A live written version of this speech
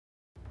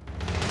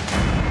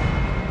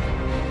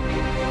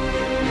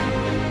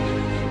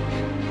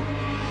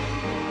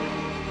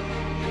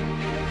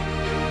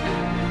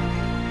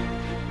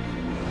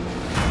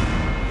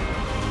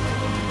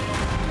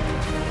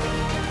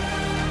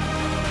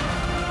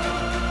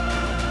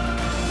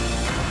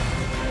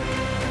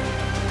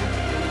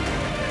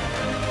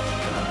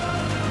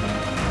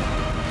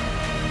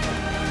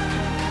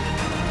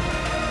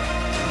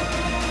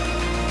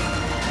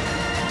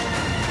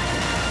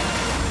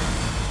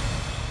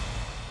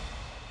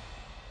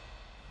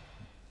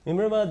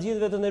Mirëmbrëma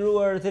gjithëve të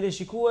nderuar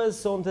teleshikues,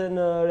 sonte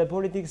në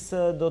Repolitix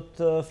do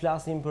të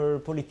flasim për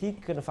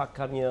politikë. Në fakt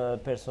kam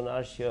një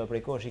personazh që prej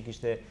kohësh i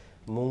kishte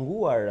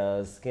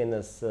munguar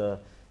skenës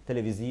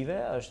televizive,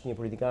 është një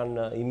politikan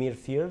i mirë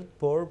firt,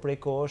 por prej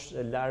kohësh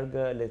larg,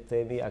 le të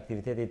themi,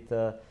 aktivitetit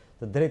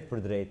të drejtë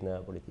për drejtë në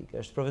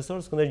politikë. Është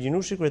profesor Skender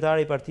Gjinushit,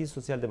 kryetari i Partisë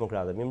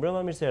Social-Demokrate.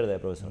 Mirëmbrëma, mirë se erdhe,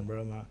 profesor.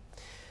 Mirëmbrëma.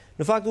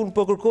 Në fakt unë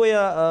po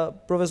kërkoja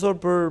profesor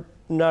për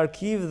në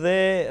arkiv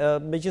dhe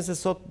meqense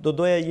sot do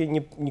doja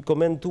një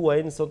koment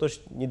tuaj, sot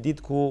është një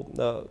ditë ku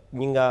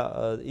një nga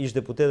ish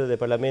deputetët e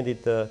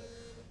Parlamentit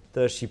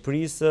të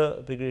Shqipërisë,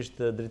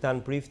 pikërisht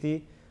Dritan Prifti,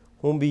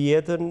 humbi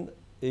jetën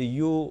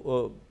ju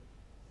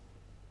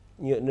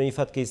në një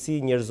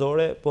fatkeqësi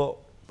njerëzore, po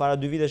para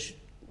 2 vitesh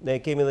ne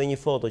kemi edhe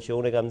një foto që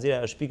unë e kam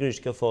nxjerrë, është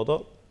pikërisht kjo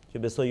foto,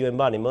 që besoj ju e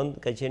mbani mend,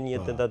 ka qenë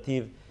një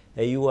tentativë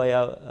e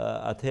juaja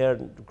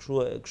atëherë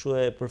kështu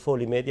e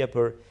përfoli media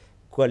për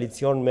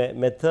koalicion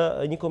me të.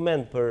 Një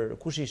koment për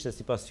kush ishte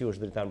sipas jush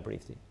Dritan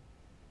Prifti?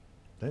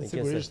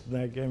 Sigurisht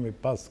ne kemi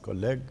pas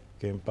koleg,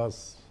 kemi pas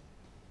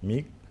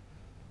mik,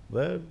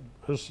 dhe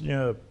është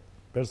një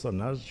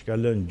personazh që ka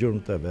lënë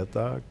gjurmët e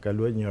veta, ka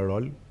luajtur një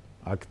rol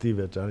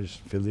aktiv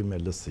veçanërisht në fillim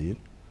me LSI-n.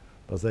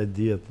 Pastaj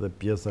dihet dhe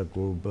pjesa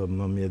ku bë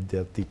më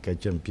mediatik ka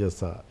qenë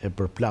pjesa e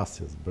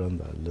përplasjes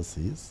brenda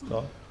LSI-s.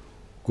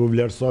 Ku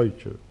vlerësoj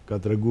që ka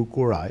tregu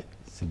kuraj,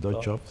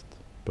 sidoqoftë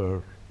për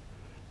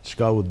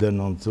çka u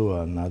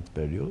denoncua në atë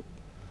periudhë.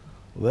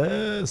 Dhe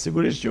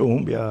sigurisht që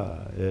humbja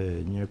e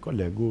një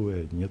kolegu, e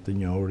një të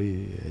njohuri,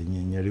 e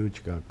një njeriu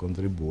që ka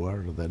kontribuar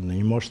dhe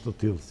në një moshë të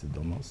tillë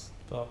sidomos.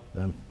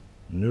 Dhe në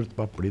mënyrë të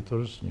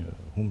papritur është një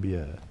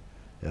humbje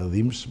e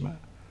dhimbshme,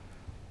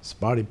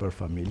 spari për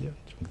familjen,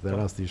 që në këtë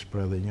rast i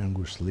shpreh edhe një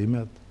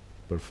ngushëllimet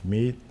për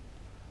fëmijët,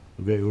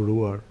 duke i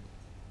uruar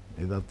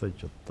edhe atë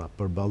që ta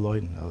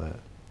përballojnë edhe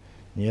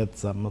një jetë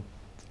sa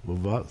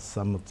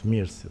më të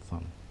mirë, si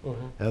thonë.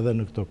 Edhe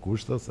në këto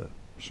kushte, se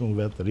shumë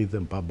vetë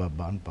rriten pa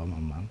baban, pa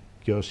maman.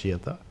 Kjo është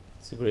jeta.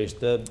 Sigurisht,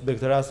 në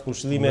këtë rast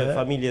ngushëllime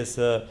familjes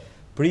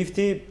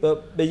Prifti,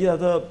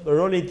 megjithatë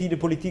roli i tij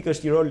në politikë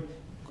është një rol,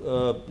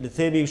 le të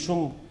themi,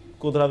 shumë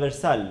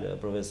kontroversal,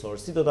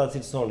 profesor. Si do ta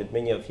cilësonit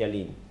me një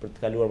fjalinë për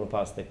të kaluar më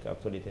pas tek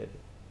aktualiteti?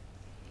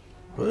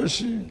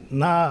 Është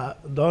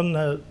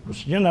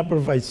njëna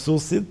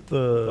përfaqësuesit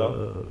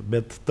me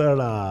të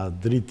tëra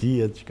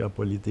drejtijet që ka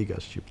politika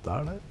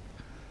shqiptare.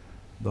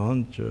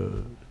 Donë që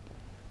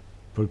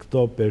për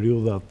këto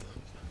periudhat,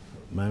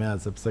 më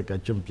mehat sepse ka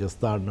qenë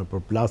pjesëtar në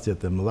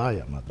përplasjet e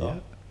mëdha madje,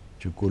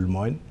 që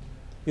kulmojnë.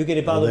 Ju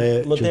keni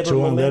pasur më tepër që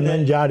momente në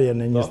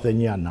ngjarjen e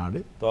 21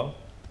 janarit.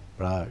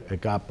 Pra e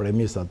ka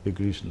premisat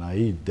pikërisht në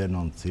ai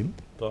denoncim.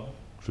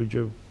 Kështu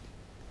që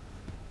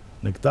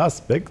në këtë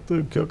aspekt,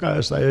 kjo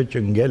është ajo që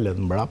ngelet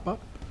mbrapa,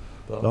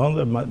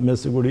 dhe me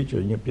siguri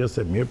që një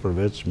pjesë e mirë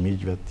përveç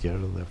miqve të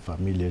tjerë dhe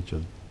familje që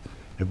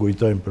e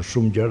kujtojnë për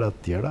shumë gjëra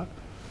të tjera,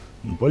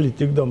 në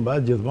politikë do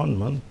mbahet gjithmonë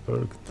mend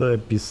për këtë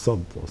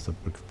episod, ose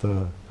për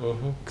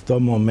këto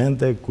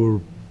momente kur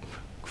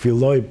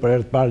filloi për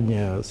herë të parë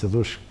një, si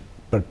thosh,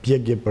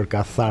 përpjekje për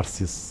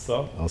katharsis,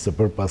 ose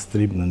për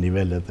pastrim në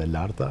nivelet e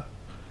larta,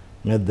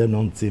 me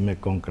denoncime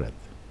konkrete.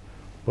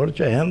 Por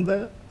që ende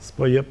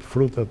s'po jep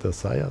frutet e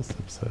saj,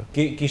 sepse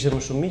kishte më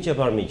shumë miq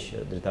apo miq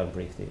Dritan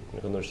Prifti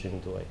në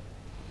kundërshtimin tuaj?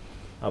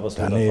 Apo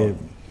tani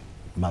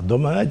do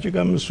më që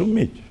ka më shumë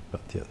miq,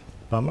 patjetër.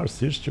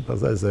 Pavarësisht që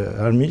pastaj se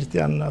armiqt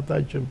janë ata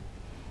që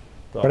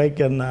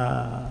preken në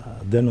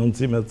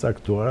denoncime të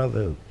caktuara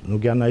dhe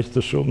nuk janë aq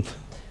të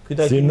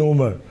shumtë si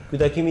numër. Ky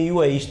takimi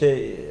juaj ishte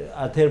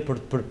atëherë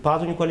për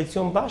patur një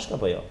koalicion bashkë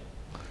apo jo?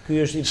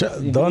 Ky është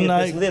i dona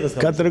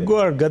ka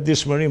treguar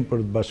gatishmërinë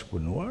për të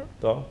bashkëpunuar.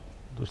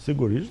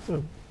 Sigurisht,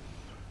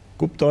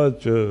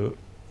 kuptohet që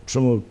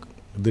shumë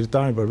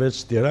Dritani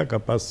përveç tjera ka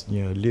pas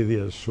një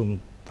lidhje shumë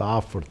të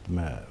afërt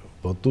me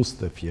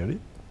votuesit e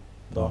Fierit.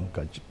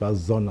 Ka pas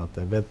zonat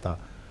e veta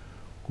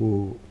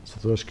ku, si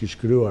thua, kish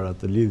krijuar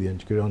atë lidhjen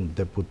që krijon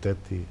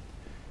deputeti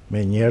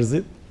me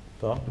njerëzit,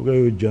 duke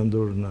u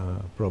gjendur në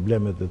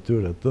problemet e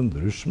tyre të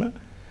ndryshme.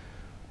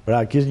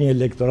 Pra kishte një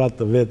elektorat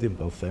të vetin,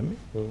 po themi.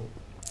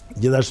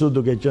 Gjithashtu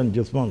duke qenë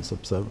gjithmonë,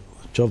 sepse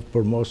qoftë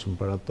për moshën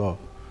për ato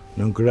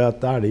nën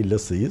kryetari i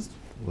LSI-s,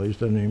 dhe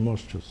ishte në një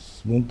moshë që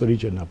s'mund të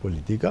riqe nga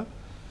politika,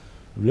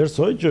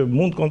 vlerësoj që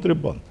mund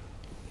kontribon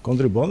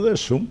dhe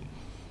shumë,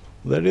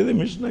 dhe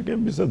rrjedhimisht ne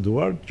kemi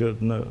biseduar që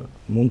në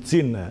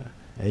mundësinë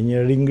e një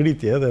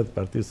ringritje edhe të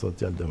Partisë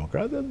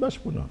Social-Demokrate të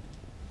bashkëpunon.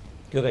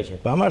 Kjo ka qenë.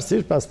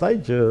 Pavarësisht pastaj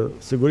që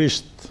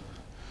sigurisht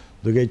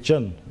duke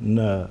qenë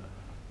në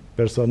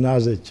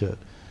personazhe që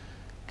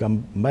kanë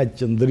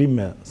mbajtur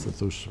qëndrime, si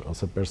thosh,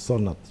 ose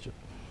personat që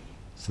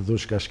se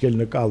thush ka shkel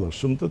në kallo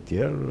shumë të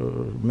tjerë,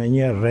 me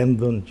një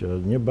rendën që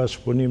një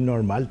bashkëpunim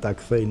normal ta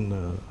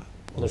kthejnë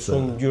në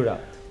shumë gjyra.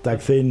 Ta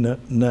kthejnë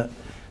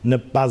në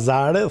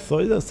pazare,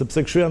 thojë, sepse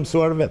kështu janë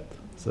mësuar vetë.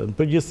 Se në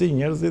përgjithësi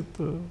njerëzit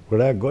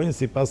reagojnë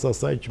sipas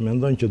asaj që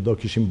mendojnë që do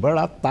kishin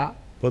bërë ata,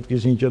 po të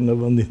kishin qenë në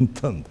vendin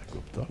tënd, e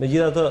kupton.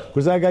 Megjithatë,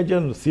 kurse ka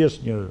qenë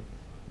thjesht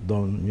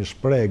një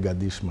shprehje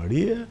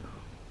gatishmërie,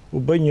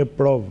 u bëj një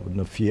provë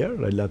në Fier,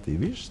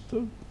 relativisht,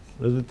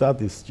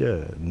 rezultati s'qe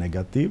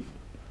negativ.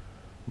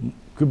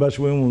 Ky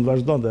bashkëpunim mund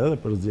vazhdonte edhe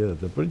për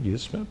zgjedhjet e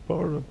përgjithshme,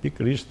 por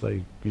pikërisht ai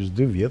kishte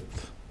 2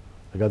 vjet,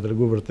 e ka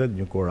treguar vërtet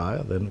një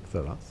kuraje dhe në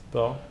këtë rast,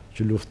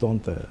 që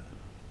luftonte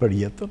për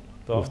jetën,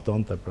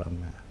 luftonte pra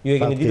me. Ju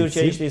e keni ditur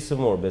që ishte i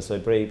sëmur, besoj,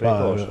 prej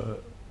kohësh.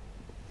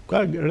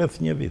 Ka rreth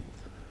 1 vit.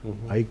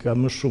 Ai ka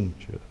më shumë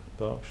që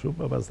kështu,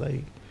 pa pastaj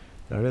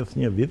ka rreth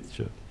 1 vit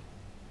që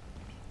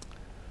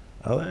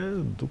edhe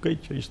dukej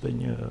që ishte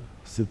një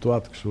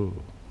situatë kështu,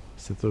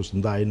 si thosh,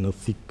 ndaj në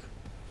thik,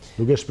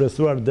 duke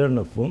shpresuar deri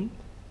në fund,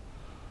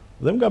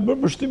 dhe më ka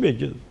bërë përshtypje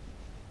që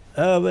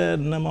edhe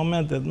në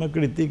momentet më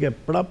kritike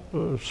prap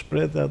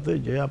shprehte atë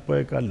që ja po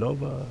e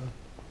kalova,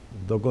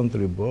 do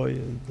kontriboj.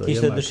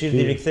 Kishte dëshirë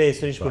të rikthehej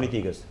sërish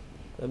politikës.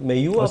 Me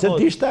ju apo? Ose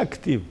t'ishte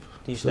aktiv.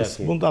 Se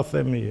s'mund ta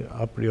themi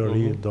a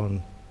priori don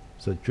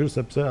se qyrë,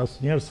 sepse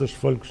asnjëherë s'është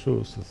fol kështu,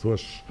 se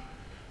thuash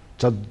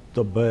çfarë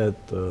do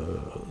bëhet,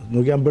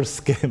 nuk janë bërë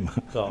skema.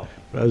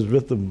 Pra është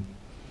vetëm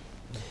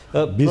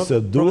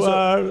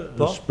biseduar,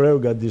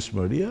 shpreu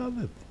gatishmëria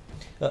dhe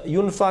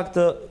ju në fakt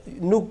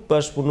nuk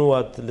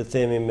bashkëpunuat, le të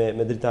themi,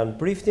 me Dritan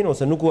Priftin,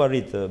 ose nuk u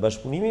arrit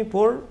bashkëpunimi,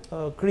 por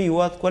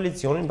krijuat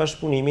koalicionin,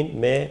 bashkëpunimin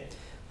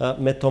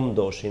me Tom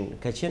Doshin.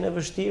 Ka qenë e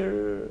vështirë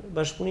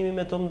bashkëpunimi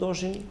me Tom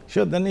Doshin?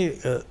 Që tani,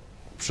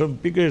 shumë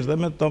pikërisht dhe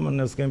me Tomën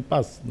ne s'kem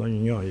pas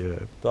ndonjë njohje,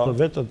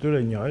 përveç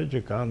atyre njohje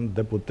që kanë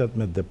deputet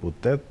me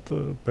deputet,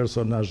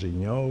 personazh i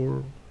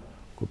njohur,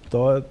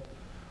 kuptohet,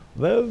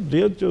 dhe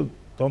dihet që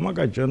Toma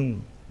ka qenë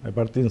e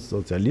Partinë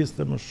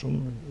Socialiste më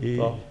shumë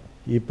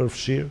i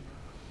përfshirë.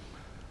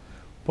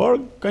 Por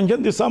kanë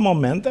qenë disa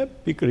momente,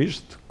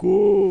 pikërisht, ku,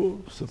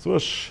 se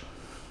thuash,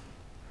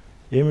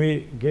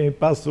 kemi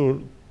pasur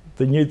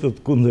të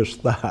njëjtët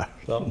kundërshtar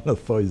në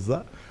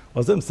thojza,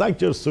 ose më saktë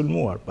që është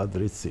sulmuar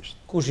padrejtësisht.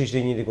 Kush ishte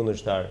i njëjti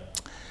kundërshtar?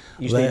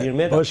 Ishte Ilir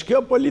Meta? Po është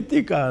kjo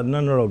politika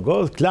në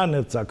Rogoz,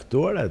 klanet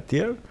caktuar e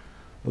tjerë,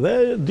 dhe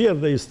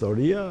dihet dhe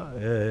historia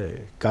e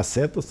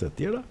kasetës e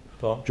tjera,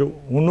 që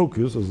unë nuk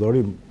ju, se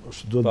zorim,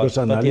 duhet bësh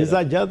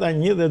analiza gjatë, a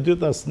 1 dhe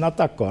 2 s'na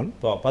takon.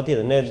 Po,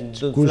 patjetër, ne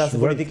flasim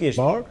politikisht.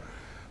 Por,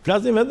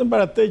 flasim vetëm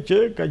për atë që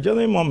ka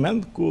qenë një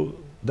moment ku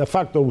de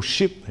facto u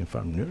shit në një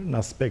farë mënyrë, në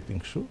aspektin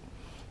kështu,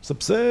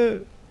 sepse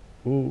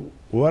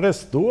u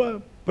arrestua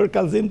për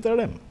kallëzim të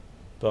rem.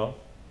 Po.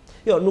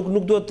 Jo,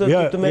 nuk duhet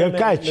të merrem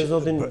me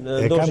zotin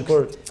Doshi,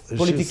 por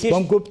politikisht.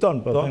 Po më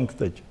kupton, po them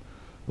këtë që.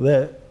 Dhe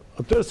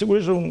atyre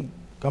sigurisht unë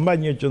kam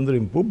bërë një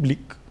qëndrim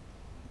publik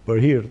për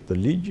hir të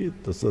ligjit,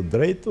 të së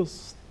drejtës,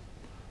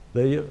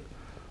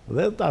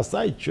 dhe të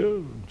asaj që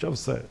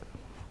nëse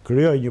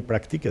krijoj një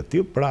praktikë e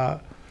tillë, pra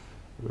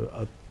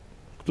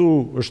këtu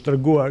është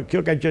treguar,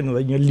 kjo ka qenë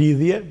edhe një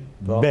lidhje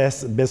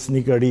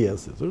besnikërie,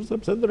 si thosh,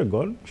 sepse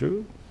tregon që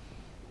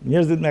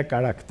njerëzit me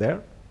karakter,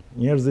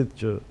 njerëzit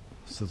që,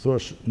 si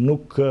thosh,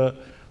 nuk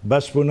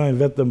bashkëpunojnë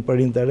vetëm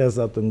për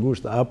interesa të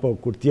ngushta apo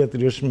kur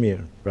tjetri është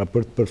mirë, pra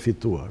për të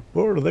përfituar,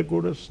 por edhe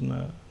kur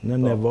është në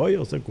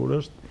nevojë ose kur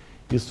është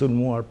i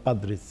sulmuar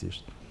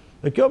padrejtësisht.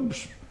 Dhe kjo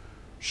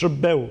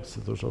shërbeu,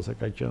 si thosh, ose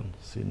ka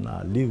qenë si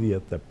na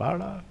lidhjet e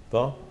para.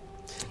 Po.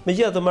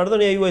 Megjithatë,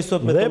 marrëdhënia juaj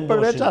sot me Tom Doshin. Dhe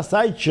përveç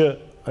asaj që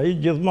ai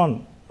gjithmonë,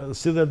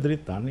 si dhe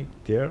Dritani,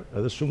 tjerë,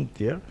 edhe shumë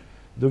tjerë,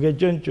 duke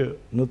qenë që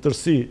në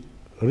tërësi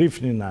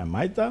rifnin e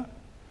majta,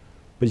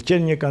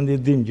 pëlqen një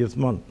kandidim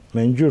gjithmonë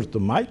me ngjyrë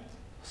të majtë,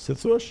 si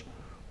thuash,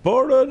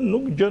 por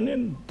nuk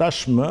gjënin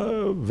tashmë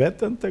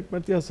veten tek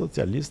Partia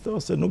Socialiste,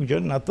 ose nuk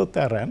gjënin atë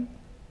terren,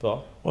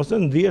 ose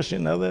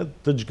ndiheshin edhe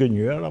të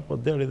zhgënjur apo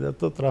deri dhe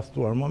të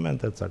tradhtuar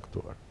momente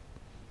caktuar.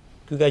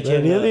 Ky ka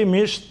qenë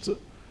rrjedhimisht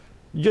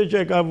gjë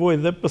që e ka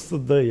vojë dhe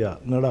PSD-ja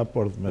në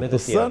raport me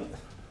PS-n.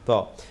 Po.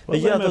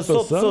 Megjithatë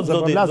sot do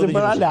të flasim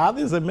për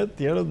aleatin se me të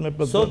tjerët me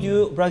PD. Sot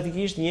ju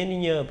praktikisht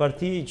jeni një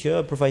parti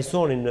që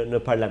përfaqësonin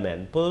në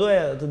parlament. Po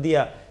doja të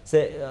dija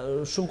se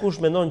shumë kush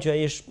mendon që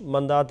ai është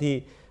mandati,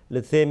 le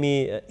të themi,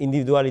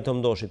 individuali Tom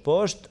Doshit, po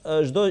është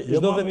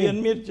çdo vendim. Vjen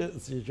mirë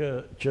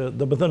që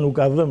do të thënë nuk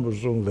ka dhënë për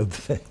shumë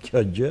vetë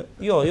kjo gjë.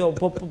 Jo,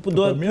 po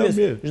duhet të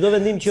pyes, çdo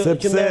vendim që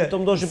merr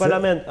Tom Doshi në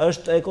parlament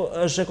është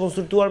e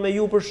konsultuar me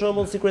ju për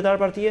shembull si kryetar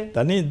partie?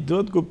 Tani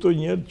duhet kuptoj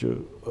një herë që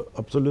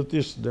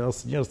absolutisht ne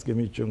asnjëherë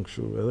s'kemi qenë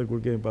kështu, edhe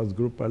kur kemi pas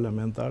grup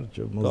parlamentar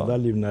që mos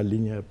dalim në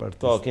linja e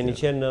partisë. Po, keni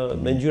qenë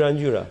me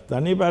ngjyra.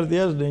 Tani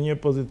partia është në një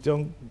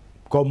pozicion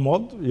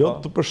komod, jo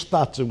të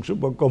përshtatshëm kështu,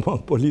 por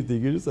komod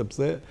politikisht,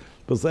 sepse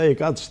përsa e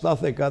ka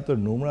 74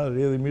 numra,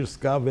 rrjedhimisht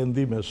s'ka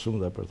vendime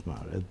shumë dhe për të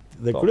marrë.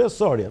 Dhe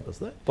kryesorja,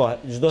 pastaj. Po,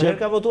 çdo herë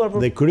ka votuar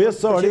për. Dhe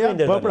kryesorja,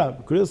 po pra,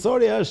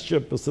 kryesorja është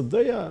që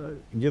PSD-ja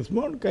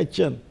gjithmonë ka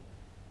qenë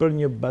për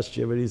një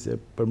bashkëqeverisje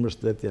për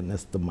mbështetjen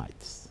e së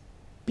majtës.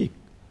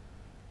 Pikë.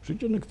 Kështu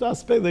që në këtë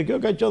aspekt dhe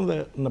kjo ka qenë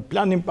dhe në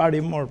planin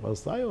parimor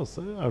pastaj,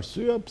 ose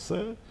arsyeja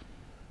pse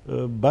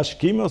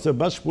bashkimi ose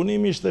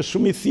bashkëpunimi ishte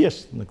shumë i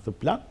thjeshtë në këtë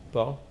plan.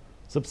 Po.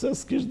 Sepse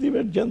s'kishte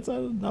divergjenca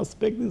në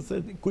aspektin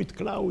se kujt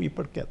krau i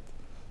përket.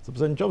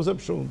 Sepse nëse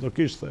për shumë do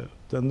kishte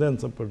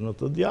tendencën për në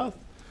të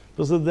djathtë,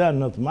 PSD-ja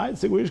në të majtë,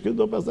 sigurisht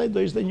që pastaj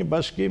do ishte një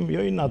bashkim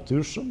jo i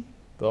natyrshëm.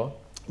 Po.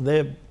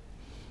 Dhe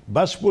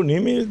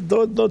bashkëpunimi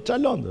do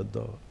çalonte,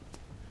 do.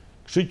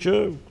 Kështu që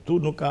këtu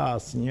nuk ka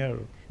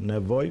asnjëherë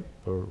nevojë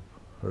për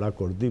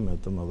rakordime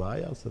të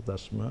mëdha, se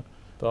tashmë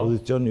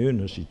pozicioni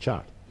ynë është i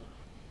qartë.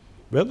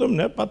 Vetëm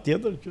ne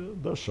patjetër që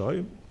do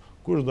shohim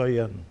kush do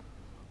jenë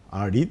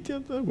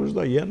arritjet dhe kush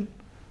do jenë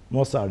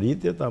mos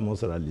arritjet, apo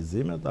mos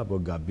realizimet, apo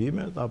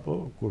gabimet,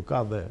 apo kur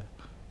ka dhe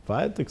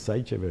fajet të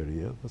kësaj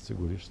qeverie, dhe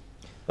sigurisht.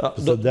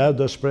 Se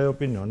do shprej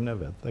opinionin e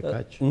vetë, dhe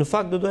kaq. Në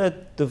fakt do doja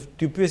të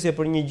ty pyesja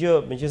për një gjë,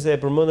 meqense e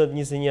përmendet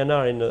 21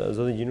 janarin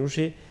zoti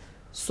Gjinushi,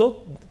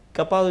 sot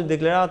ka pasur një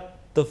deklaratë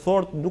të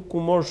fortë, nuk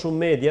u mor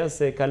shumë media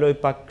se kaloi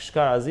pak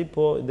shkarazi,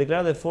 po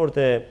deklaratë e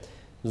fortë e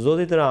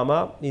zotit Rama,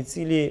 i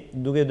cili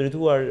duke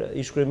drejtuar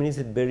ish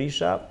kryeministit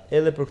Berisha,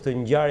 edhe për këtë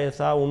ngjarje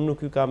tha, unë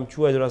nuk ju kam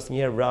quajtur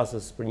asnjëherë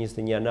vrasës për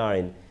 21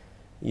 janarin,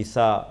 i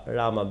tha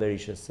Rama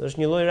Berishës.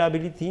 Është një lloj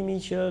rehabilitimi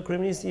që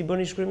kryeministi i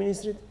bën ish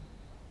kryeministrit?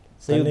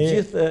 Se ju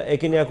gjithë e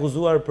keni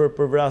akuzuar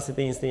për vrasjet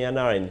e 21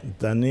 janarin.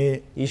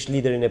 Tani ish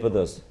liderin e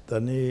PD-s.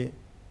 Tani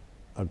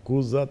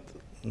akuzat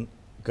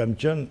kam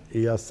qenë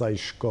i asaj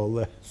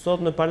shkolle. Sot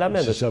në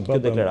parlament është kjo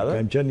deklaratë.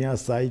 Kam qenë i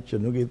asaj që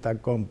nuk i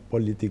takon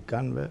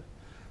politikanëve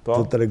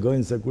të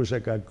tregojnë se kush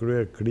e ka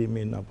kryer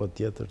krimin apo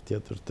tjetër të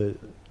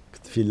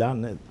këtë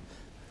filanet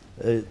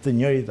të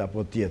njërit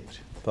apo tjetrit.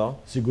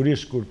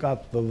 Sigurisht kur ka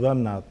të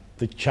dhëna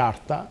të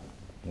qarta,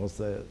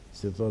 ose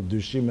si thonë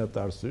dyshime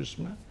të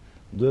arsyeshme,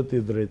 duhet i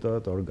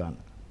drejtohet organe.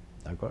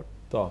 Dakor?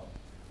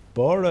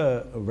 Por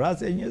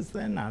vrasja e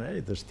 21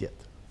 janarit është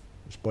tjetër.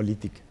 Është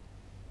politike.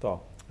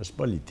 Është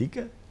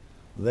politike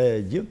dhe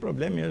gjithë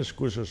problemi është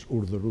kush është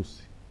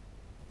urdhëruesi.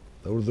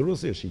 Dhe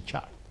urdhëruesi është i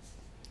qartë.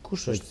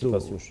 Kush është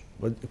sipas jush?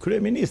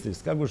 Kryeministri,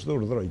 s'ka kush të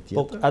urdhëroj tjetër.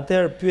 Po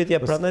atëherë pyetja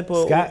prandaj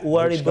po u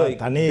arritoi.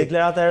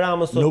 Deklarata e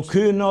Ramës sot. Nuk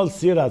hyn në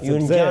sirat sepse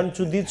ju ngjan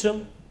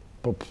çuditshëm.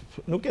 Po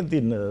nuk e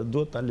din,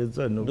 duhet ta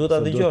lexoj, nuk duhet ta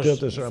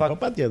dëgjosh. Po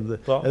patjetër,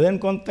 edhe në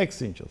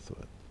kontekstin që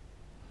thuhet.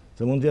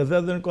 Se mund t'ja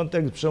edhe në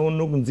kontekst, pse unë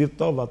nuk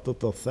nxitova të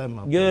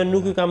them. Jo,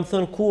 nuk ju kam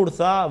thënë kur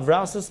tha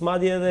vrasës,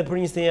 madje edhe për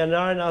 21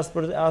 janarin as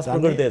për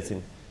Gërdecin.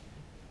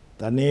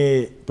 Tani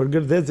për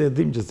Gërdecin e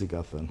dim që si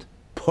ka thënë.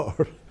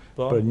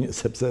 Por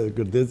sepse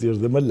Gërdeci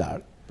është dhe më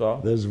lart,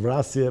 dhe është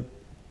vrasje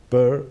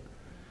për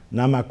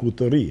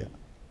namakutëria.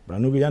 Pra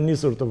nuk janë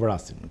nisur të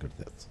vrasin në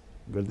Gërdec.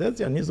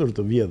 Gërdec janë nisur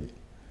të vjedhin.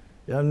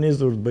 Janë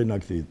nisur të bëjnë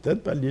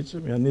aktivitet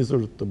paligjshëm, janë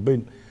nisur të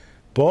bëjnë,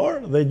 por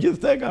dhe gjithë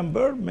të kanë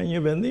bërë me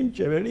një vendim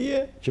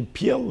qeverie që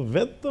pjell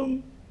vetëm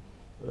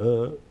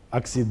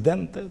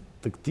aksidente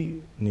të këtij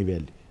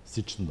niveli,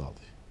 siç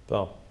ndodhi.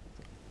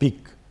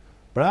 Pik.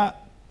 Pra,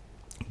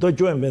 do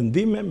quhen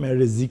vendime me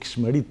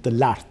rrezikshmëri të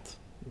lartë.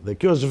 Dhe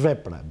kjo është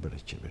vepra e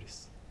bërë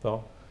qeverisë.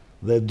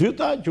 Dhe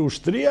dyta, që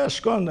ushtria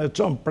shkon e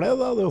çon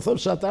predha dhe u thon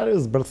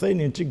fshatarëve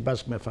zbërthejni një çik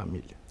bashkë me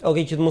familje.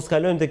 Okej, që të mos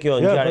kalojmë te kjo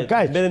ngjarje,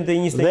 vetëm te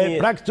 21 janari. Dhe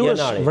pra këtu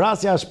është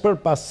vrasja është për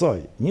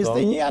pasojë.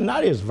 21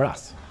 janari është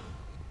vrasje.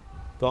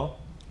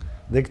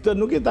 Dhe këtë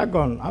nuk i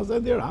takon as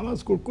Edi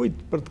Ramës kur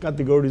kujt për të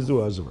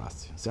kategorizuar as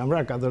vrasje. Se janë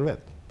vrarë 4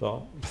 vet.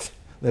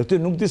 Dhe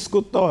këtu nuk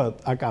diskutohet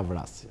a ka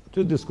vrasje.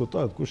 Këtu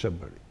diskutohet kush e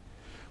bëri.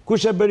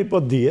 Kush e bëri po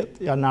dihet,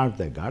 janë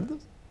armët e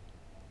gardës.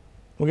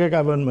 Nuk e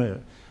ka vënë më.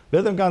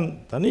 Vetëm kanë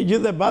tani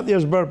gjithë debati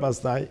është bërë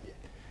pastaj.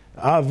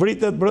 A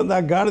vritet brenda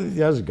gardit,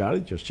 jashtë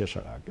gardit, që është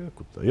qesharake,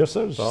 kuptoj. Jo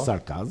se është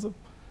sarkazëm.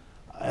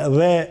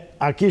 Dhe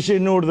a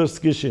kishin urdhër,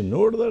 s'kishin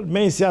urdhër,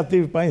 me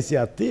iniciativë, pa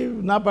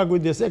iniciativë, na pa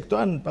kujdese, këto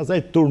janë pastaj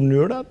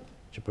turnyrat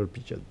që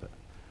përpiqet bërë.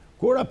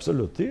 Kur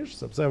absolutisht,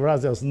 sepse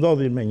vrasja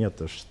s'ndodhin me një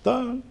të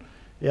shtënë,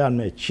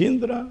 janë me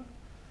qindra,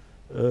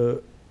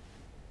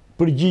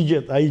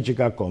 përgjigjet ai që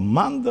ka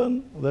komandën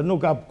dhe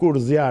nuk ka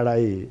kur zjarë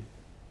ai,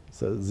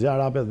 se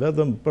zjarë hapet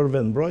vetëm për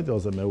vendmbrojtje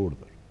ose me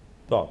urdhër.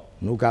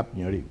 Nuk hap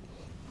njëri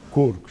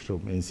kur kështu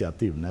me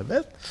iniciativën e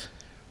vet.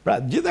 Pra,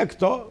 gjitha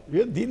këto,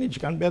 ju dini që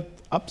kanë bet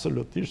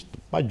absolutisht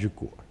pa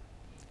gjykuar.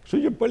 Kështu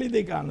që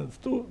politikanët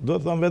këtu do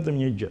të thonë vetëm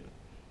një gjë,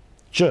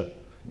 që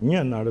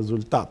një nga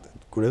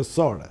rezultatet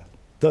kryesore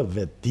të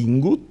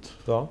vettingut,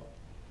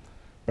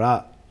 pra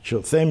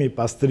që themi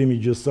pastrimi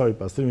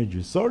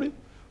gjyqësori,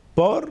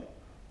 por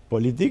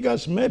politika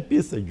është me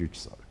pisë e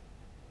gjyqësori.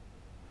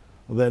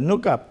 Dhe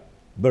nuk ka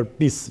bërë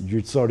pisë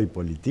gjyqësori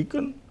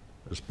politikën,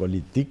 është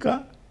politika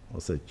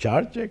ose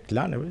qarqe,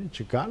 klaneve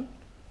që kanë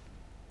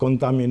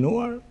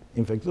kontaminuar,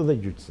 infektuar dhe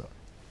gjyqësor.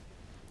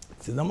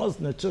 Sidomos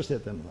në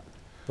çështjet e mëdha.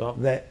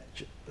 Dhe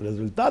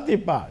rezultati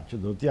i parë që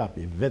do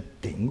t'japi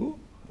vettingu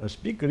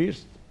është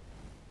pikërisht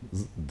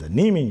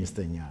dënimi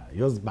 21 janari,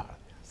 jo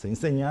zbardhja. Se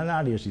 21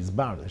 janari është i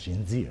zbardhur, është i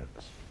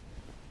nxirr.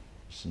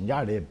 Është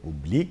ngjarje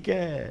publike,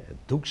 e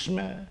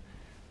dukshme,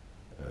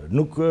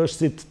 nuk është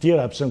si të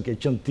tjera pse ke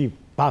qenë ti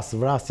pas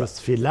vrasjes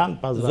filan,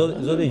 pas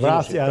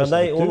vrasja.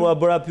 Prandaj unë u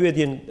bëra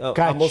pyetjen,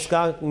 a mos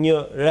ka një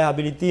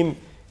rehabilitim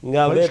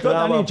nga vetë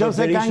Rama për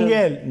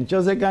Berishën?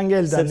 Nëse ka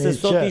ngel tani.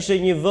 Sepse sot ishte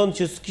një vend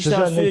që s'kishte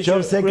arsye që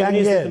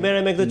kryeministri të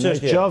merret me këtë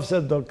çështje.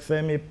 Nëse do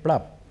kthemi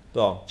prap.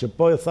 Që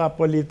po i tha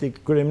politik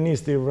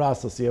kryeministri i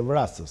vrasës i e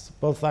vrasës,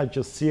 po tha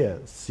që si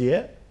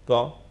e.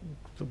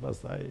 Këtu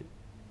pastaj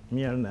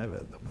mirë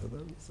neve,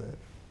 domethënë se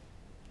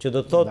Që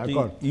do të thotë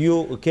ju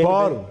keni...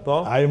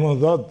 Por, a i më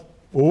thotë,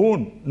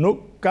 unë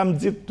nuk kam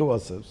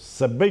nxituese,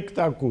 se bëj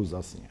këtë akuzë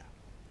asnjë,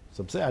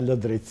 sepse a lë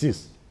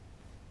drejtësisë.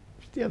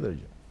 Është tjetër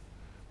gjë.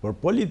 Por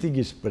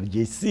politikisht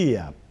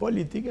përgjegjësia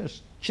politike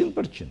është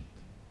 100%.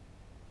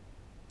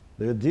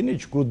 Dhe dini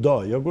që ku do,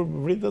 jo kur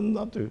vritet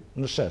aty,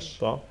 në shesh.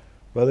 Po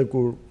edhe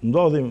kur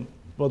ndodhim,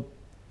 po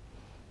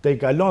te i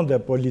kalonte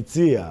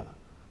policia,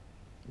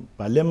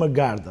 pa le më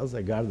garda,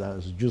 se garda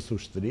është gjysmë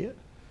ushtrie,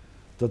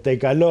 të i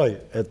kaloj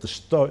e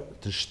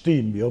të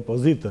shtimbi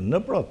opozitën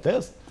në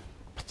protest,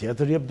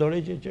 patjetër jep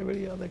dorë që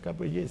qeveria dhe ka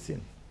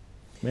përgjegjësinë.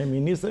 Me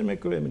ministër, me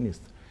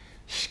kryeministër.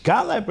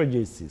 Shkalla e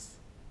përgjegjësisë,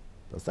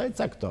 pastaj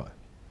caktohet.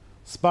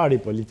 Spari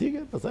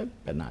politike, pastaj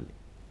penali.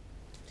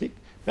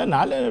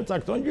 Penale e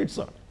cakton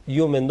gjyqësor.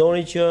 Ju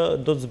mendoni që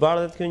do të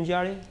zbardhet kjo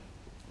ngjarje?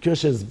 Kjo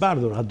është e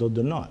zbardhur, a do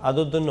dënohet? A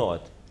do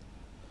dënohet?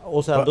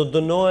 Ose a do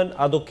dënohen,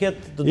 a do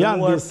ketë të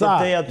dënuar për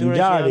te atyre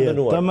që janë dënuar? Janë disa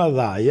ngjarje të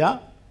mëdhaja,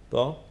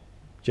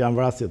 që janë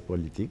vrasjet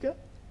politike,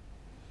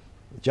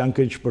 që janë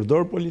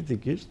keqpërdor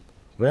politikisht,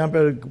 dhe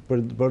janë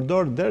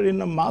përdor deri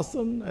në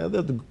masën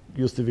edhe të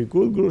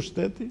justifikuar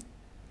grushteti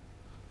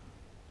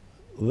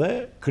dhe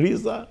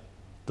kriza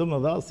të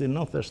mëdha si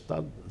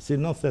 97, si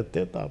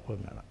 98 apo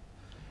mëra.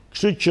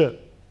 Kështu që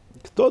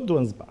këto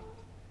duhen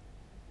zbardhur,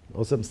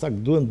 ose më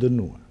saktë duhen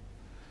dënuar.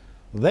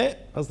 Dhe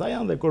pastaj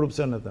janë dhe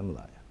korrupsionet e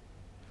mëdha.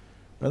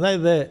 Prandaj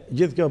dhe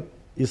gjithë kjo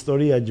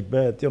historia që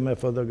bëhet, jo me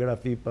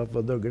fotografi, pa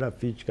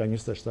fotografi, që ka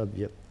 27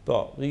 vjet.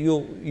 Po, ju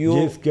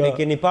e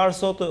keni parë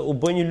sot u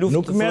bë një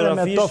luftë fotografish? Nuk merrem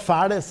me to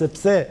fare,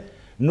 sepse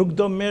nuk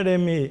do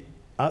merremi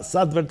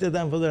sa të vërtetë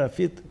janë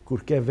fotografit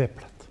kur ke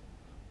veprat.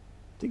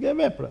 Ti ke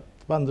veprat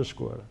të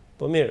pandëshkuara.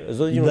 Po mirë,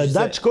 zoti Gjinushit. Dhe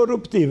daç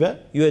korruptive,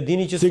 ju e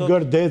dini që si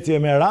gërdecje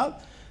me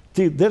radhë,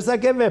 ti derisa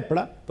ke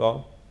vepra, po.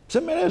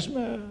 Pse merresh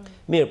me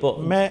mirë, po,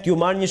 t'ju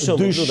marr një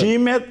shembull.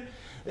 Dyshimet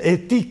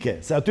etike,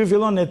 se aty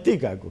fillon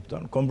etika,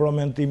 kupton,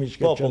 komprometimi që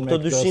ke qenë me këtë. Po, këto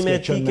dyshime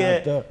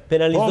etike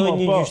penalizojnë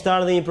një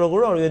gjyqtar dhe një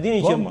prokuror. Ju e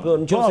dini që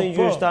nëse një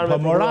gjyqtar me prokuror.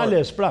 Po, morale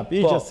është prap,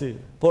 hiqesi.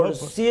 Por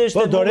si është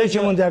po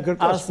dorëçi mund t'ia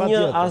kërkosh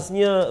patjetër.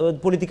 Asnjë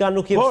politikan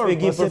nuk jep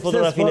shpjegim për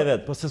fotografinë e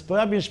vet. Po se s'po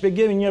japin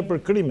shpjegim një herë për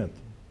krimet.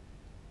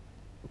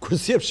 Kur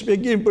s'jep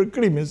shpjegim për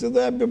krimin, si do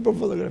japin për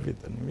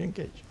fotografitë, vjen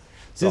keq.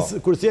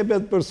 Kur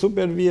s'jepet për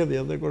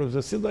supervjedhje dhe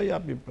korrupsion, si do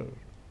japi për...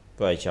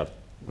 Po, e qartë.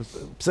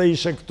 Pse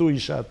ishe këtu,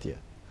 ishe atje.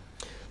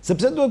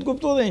 Sepse duhet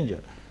kuptu dhe një.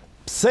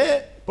 Pse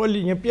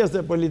një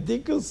pjesë e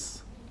politikës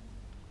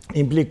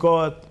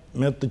implikohet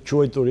me të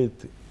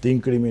quajturit të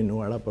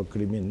inkriminuar, apo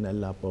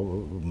kriminal,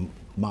 apo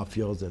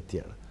mafioze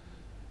tjera.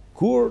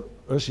 Kur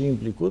është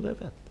impliku dhe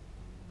vetë.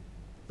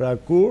 Pra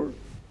kur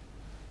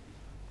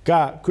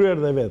ka kryer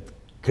dhe vetë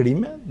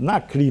krime, na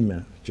krime,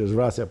 që është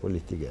vrasja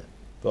politike,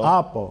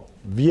 apo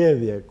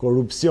vjedhje,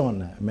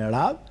 korrupsione me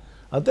radhë,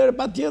 atëherë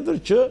patjetër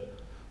që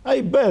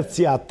ai bëhet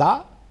si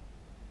ata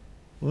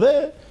dhe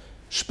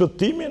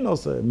shpëtimin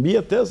ose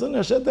mbijetesën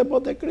e shet e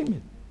botë e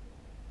krimit.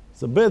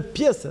 Se bëhet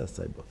pjesë e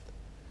asaj bote.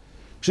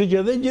 Kështu që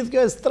edhe gjithë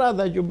kjo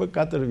strada që bë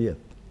 4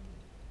 vjet,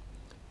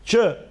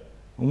 që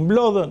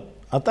mblodhen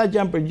ata që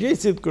janë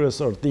përgjegjësit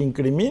kryesor të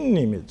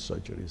inkriminimit të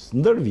shoqërisë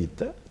ndër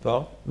vite,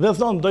 dhe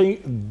thonë do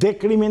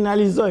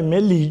dekriminalizojmë me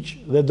ligj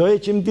dhe do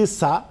heqim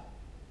disa,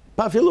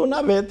 pa fillu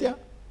nga vetja,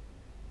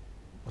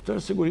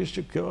 atëherë sigurisht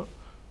që kjo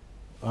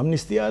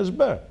amnistia është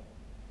bërë.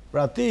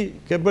 Pra ti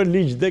ke bërë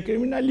ligj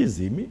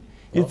dekriminalizimi,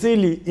 i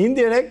cili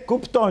indirekt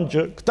kupton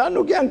që këta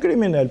nuk janë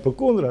kriminal,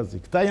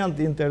 përkundrazi, këta janë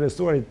të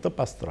interesuarit të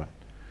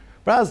pastrojnë.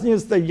 Pra as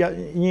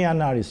 21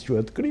 janaris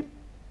quhet krim,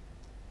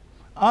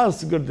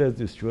 as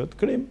gërdetis quhet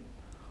krim,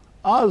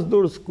 as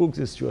durës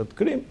kuksis quhet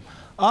krim,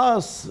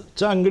 as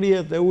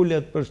çangrijet e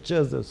ulet për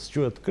shqezës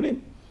quhet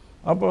krim,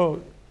 apo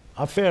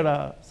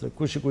afera, se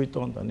kush i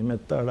kujton tani me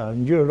tëra,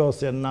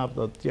 ngjyrosje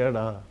nafta të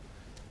tjera,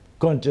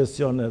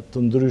 koncesionet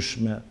të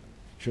ndryshme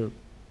që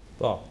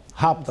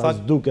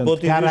haptas duken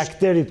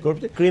karakterit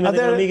korruptiv. Krimet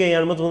ekonomike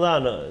janë më të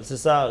mëdha se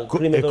sa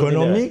krimet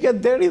ekonomike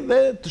deri dhe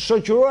të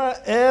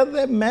shoqëruar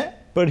edhe me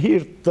për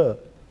hir të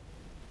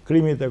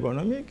krimit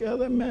ekonomik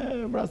edhe me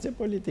vrasje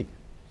politike.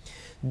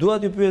 Dua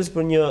t'ju pyes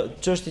për një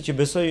çështje që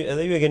besoj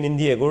edhe ju e keni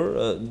ndjekur,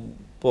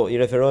 po i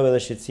referohem edhe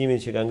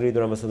shqetësimit që ka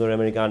ngritur ambasadori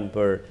amerikan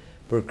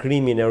për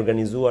krimin e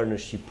organizuar në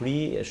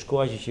Shqipëri,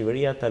 shkoa që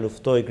qeveria ta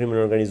luftojë krimin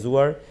e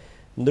organizuar.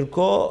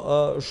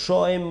 Ndërkohë,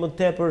 shohim më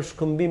tepër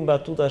shkëmbim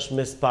batutash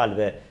mes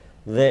palëve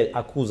dhe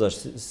akuzash,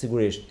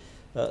 sigurisht.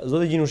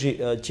 Zoti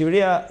Gjinushit,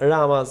 qeveria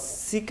Rama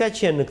si ka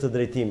qenë në këtë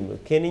drejtim?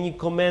 Keni një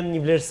koment,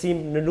 një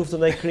vlerësim në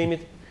luftën ndaj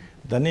krimit?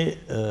 Tani,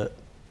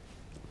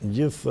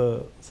 gjithë,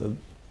 se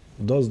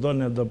do s'do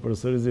ne do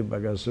përsërisim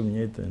pak a shumë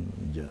njëjtën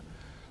gjë.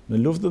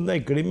 Në luftën ndaj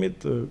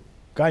krimit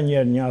ka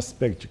një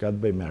aspekt që ka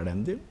të bëjë me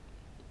rendin.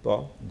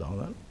 Po.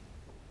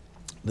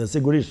 Dhe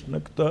sigurisht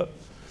në këtë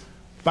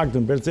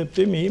paktën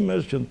perceptimi im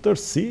është që në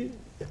tërësi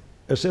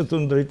e shetur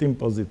në drejtim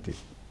pozitiv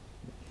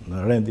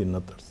në rendin në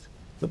tërësi.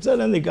 Sepse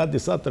rendi ka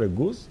disa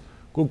tregues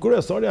ku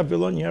kryesorja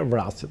fillon një herë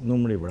vrasjet,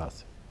 numri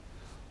vrasjet.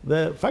 Dhe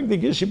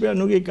faktikisht Shqipëria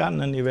nuk i ka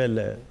në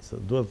nivele, se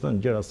duhet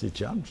thënë gjëra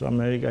siç janë, që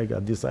Amerika i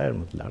ka disa herë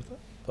më të larta.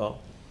 Po.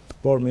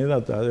 por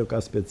megjithatë ajo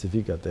ka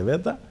specifikat e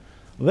veta,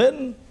 dhe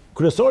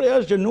kryesorja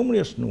është që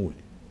numri është në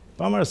uli.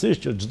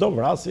 Pavarësisht që çdo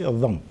vrasje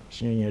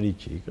është një njeri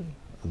që ikën,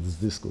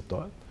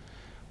 diskutohet.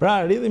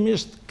 Pra,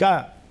 rrjedhimisht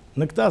ka,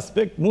 në këtë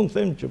aspekt mund të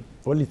them që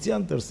policia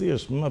në tërësi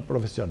është më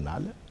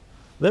profesionale,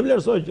 dhe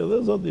vlerësoj që dhe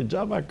zoti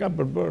Xhava ka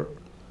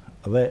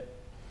përbërë dhe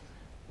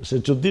është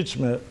e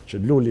çuditshme që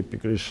Luli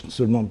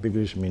sulmon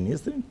pikërisht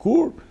ministrin,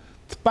 kur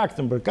të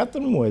paktën për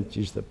 4 muaj që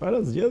ishte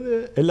para zgjedhje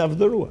e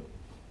lavdëruan.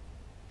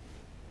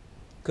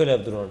 Kë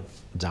lavdëruan?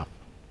 Xhava.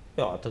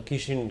 Jo, ato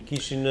kishin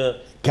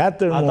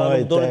 4 muaj. Ata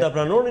nuk donin ta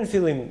pranonin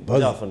fillim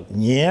Xhafën.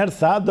 Njerë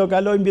tha do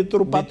kaloj mbi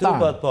trupat tanë.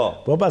 Mbi trupat, po.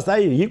 Po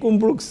pastaj iku në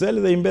Bruksel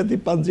dhe i mbeti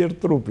pa nxjerr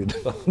trupin.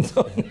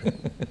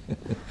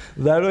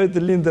 Dhe harroi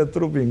të lindte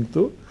trupin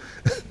këtu.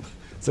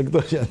 Se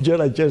këto janë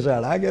gjëra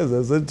qesharake,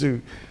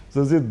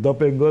 se si do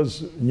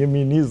pengosh një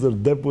ministër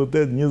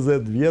deputet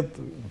 20 vjet,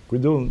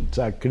 kujtun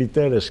çka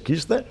kritere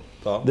shkishte,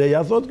 dhe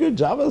ja thot ky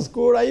Xhavës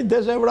kur ai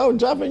deshe vrau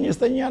Xhavën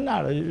 21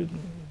 janar.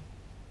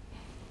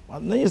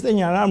 Në 21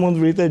 janar mund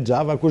të vritej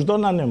Xhava, kushdo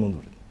nane mund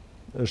të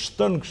vritej.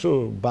 Shtën kështu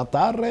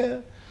Batarre,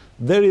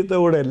 deri te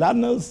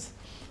Urelanës,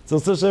 se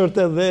s'është e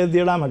vërtet dhe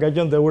Edi Rama ka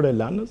qenë te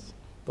Urelanës.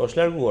 Po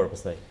është larguar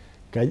pastaj.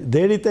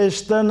 Deri te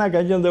Shtëna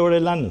ka qenë te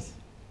Urelanës.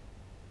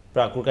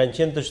 Pra, kur kanë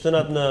qenë të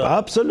Shtënat në...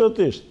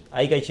 Absolutisht.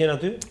 Ai ka qenë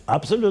aty?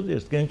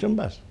 Absolutisht, kanë qenë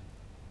bashkë.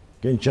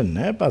 Kanë qenë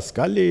ne,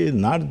 Paskali,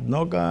 Nard,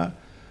 Noka,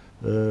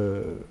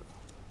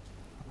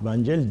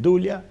 Vangel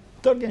Dulja,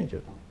 tërë kanë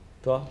qenë.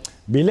 Po.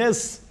 Biles,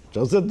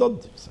 që se do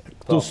të...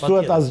 Këtu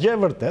stuhet asgjë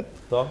vërtet.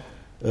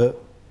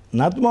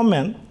 Në atë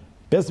moment,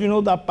 5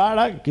 minuta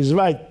para,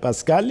 kishvajt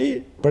Paskali,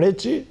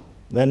 Preqi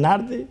dhe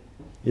Nardi,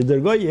 i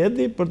dërgoj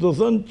Edi për të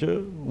thënë që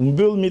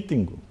mbyll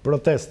mitingu,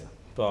 protesta.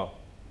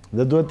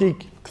 Dhe duhet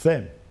ikë,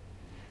 kthehemi.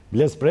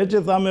 Biles Preqi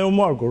tha me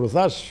humor, kur u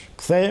thash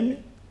kthehemi,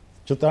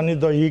 që tani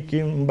do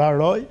ikim,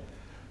 mbaroj,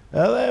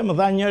 edhe më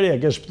tha njëri,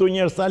 ke shpëtu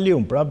njërë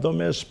Saliun, prap do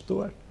me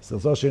shpëtuar. Se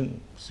thoshin,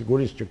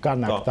 sigurisht që ka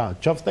në këta,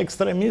 qoftë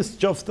ekstremist,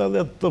 qoftë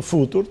edhe të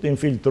futur, të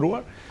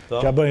infiltruar,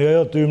 që bëjnë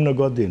jo të ymë në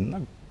godin.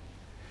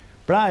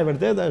 Pra, e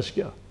vërteta është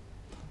kjo.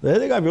 Dhe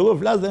edhe ka fillu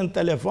flasë dhe në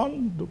telefon,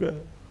 duke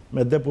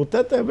me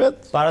deputete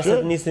vetë... Para se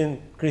të nisin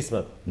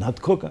krismet. Në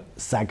atë koka,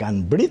 sa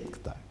kanë brit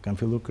këta, kanë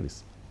fillu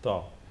krismet.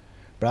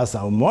 Pra,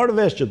 sa u morë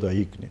vesh që do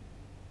ikni,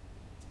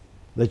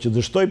 dhe që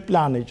dështoj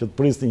plani që të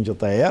pristin që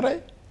të erej,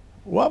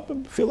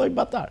 filloj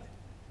batari.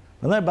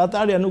 Ndaj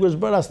batarja nuk është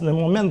bërë asë në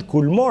moment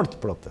kulmor të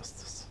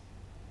protestës.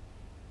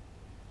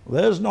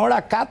 Dhe është në ora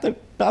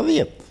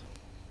 4:10.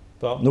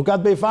 Nuk ka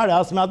të bëj fare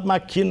asë me atë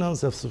makinën,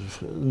 se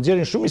në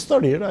gjerin shumë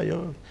historira.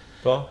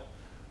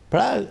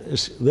 Pra,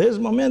 dhe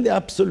është momenti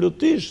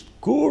absolutisht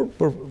kur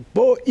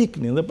po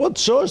iknin, dhe po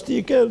të shosht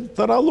i ke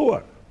të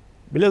ralluar.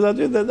 Bilet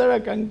aty dhe tëra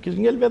kishë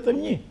ngell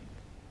vetëm një.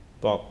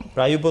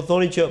 Pra ju po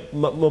thoni që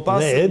më pas...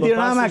 Dhe Edi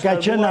Rama ka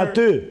qenë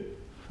aty,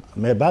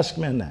 me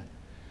bashkë me ne.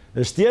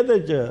 është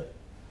tjetër që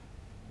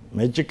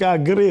me që ka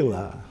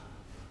grilla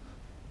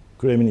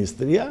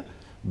kryeministria,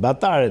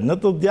 batare në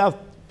të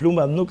djathtë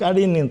plumbat nuk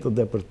arinin të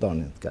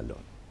depërtonin të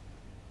kalon.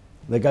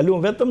 Dhe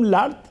kalon vetëm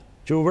lartë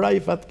që u vraj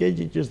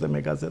fatkeqi që ishte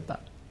me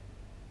gazetar.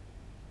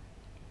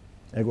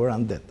 E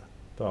kuran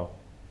deta.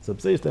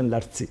 Sepse ishte në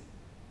lartësi.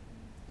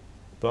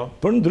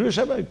 Për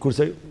ndryshe,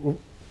 kurse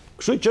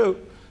kështu që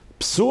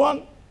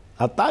pësuan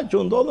ata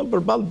që ndodhen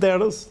përballë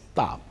derës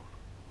të hapur.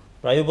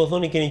 Pra ju po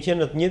thoni keni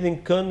qenë në të njëjtin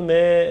kënd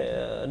me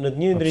në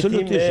të njëjtin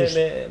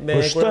drejtim me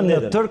po shton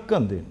në tërë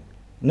këndin.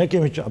 Ne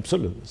kemi qenë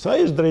absolut. Sa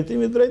është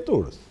drejtimi i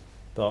drejturës.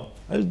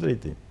 Është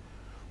drejtim.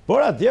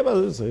 Por atje pa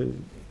se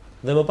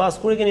dhe më pas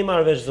kur e keni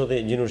marrë vesh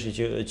zoti Gjinushit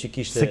që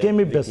kishte se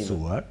kemi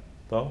besuar.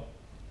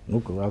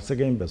 Nuk se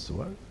kemi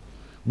besuar.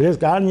 Brez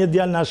ka ardhur një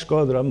djalë nga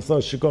Shkodra, më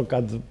thosh, shiko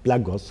ka të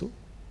plagosu.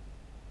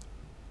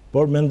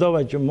 Por mendova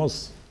që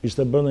mos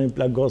ishte bërë një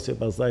plagosje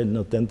pasaj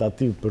në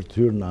tentativë për të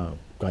hyrë në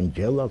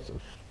Kangjella.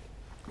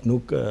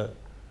 Nuk...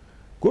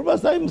 Kur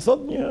pasaj më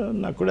thot një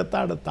nga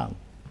kryetarët tanë.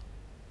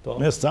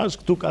 Mesazh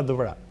këtu ka të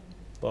vra.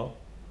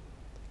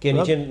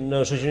 Keni qenë në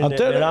shoqërinë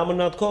e Ramën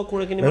në atë kohë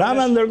kur e keni marrë?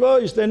 Rama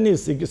ndërkohë ishte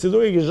nisi, si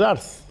duke i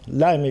zharth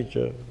lajmi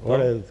që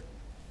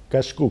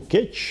ka shku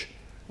keq.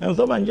 E më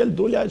thoma Angjel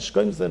Dulja,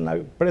 shkojmë se na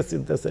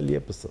presin të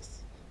selje pësës.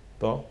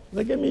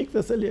 Dhe kemi ikë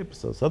të selje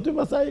pësës. Aty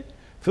pasaj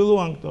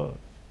filluan këto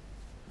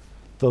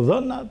të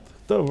dhënat,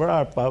 të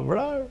vrar pa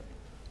vrar,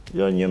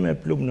 jo një me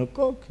plumb në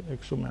kokë, e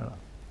kështu me ra.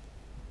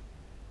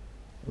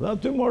 Dhe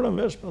aty morën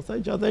vesh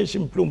pasaj që ata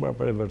ishim plumbra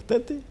për e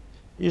Verteti,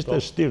 ishte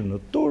shtirë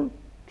në tur,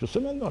 që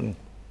se me ndonin.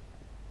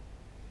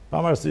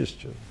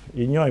 Pavarësisht që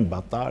i njojnë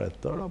batare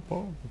të tëra,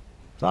 po,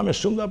 sa me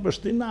shumë da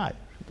përshtinaj.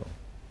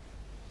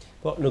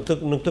 Në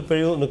këtë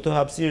periudhë, në këtë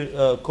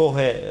hapësirë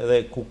kohe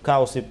dhe ku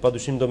kaosi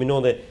padyshim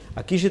dominonte,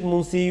 a kishit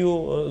mundësi ju,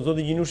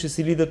 zoti Gjinushi,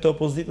 si lider të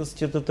opozitës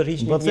që të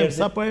tërhiqni njerëzit? Bëthem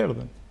sa po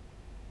erdhen.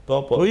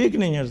 Po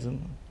ikni njerëzit.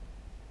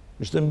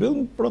 Ishte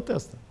mbyllë në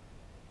proteste.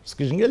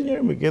 S'kish ngell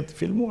njerë me këtë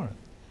filmuar.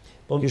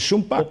 Kish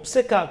shumë pak. Po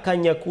pse ka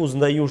një akuzë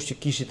ndaj jush që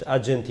kishit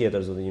agent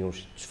tjetër, zoti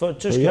Gjinushi? Po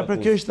ja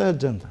për kjo ishte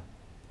agenta.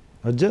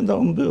 Agenda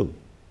u mbyllë.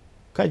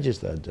 Ka që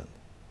ishte agenda.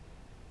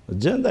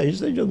 Gjenda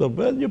ishte që do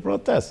bëhet një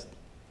protest.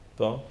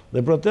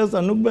 Dhe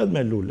protesta nuk bëhet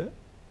me lule.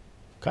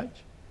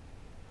 Kaq.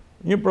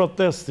 Një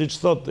protest, si që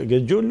thot,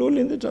 ke gjuhë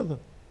Lulin dhe që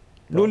thot.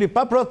 Luli,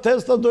 pa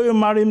protesta do ju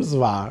marim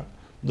zvar,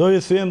 do ju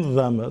thujem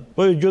dhëmët,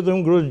 po ju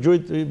gjutëm grusht,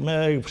 gjujt me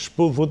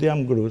shpu fut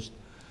jam grusht,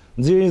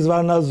 nëzirin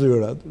zvar në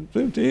zyrat.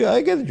 A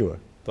e këtë gjuhë.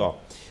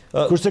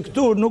 Kurse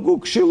këtu nuk u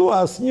këshilu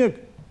asë një.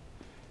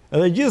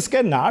 Edhe gjithë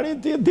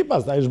skenarin ti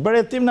pas ta, është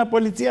bëretim në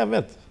policia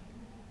vetë.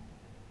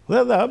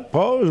 Dhe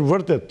po, është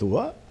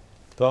vërtetua,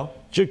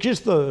 që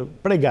kishtë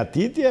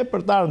pregatitje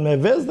për të ardhë me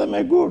vez dhe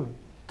me gurë.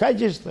 Ka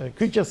që ishte,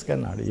 ky që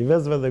skenari, i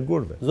vezve dhe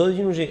gurve. Zotë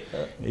Gjinushit.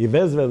 I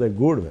vezve dhe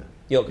gurve.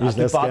 Jo, ka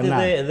patit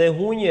dhe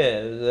hunje.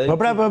 Po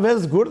pra për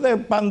vez gurë dhe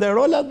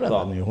panderolat, pra të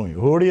një hunjë.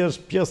 Huri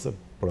është pjesë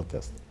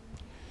protest.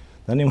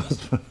 Tani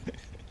mos për...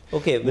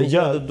 Oke,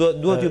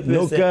 duhet ju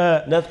pyese,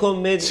 në atë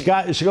kohë me...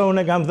 Shka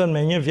unë e kam thënë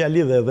me një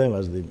fjali dhe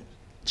vazhdimi.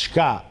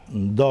 Qka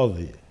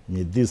ndodhi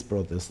midis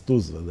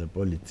protestuzve dhe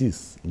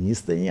policisë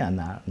 21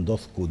 janar,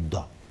 ndodh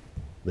kudo.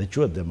 Dhe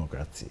quhet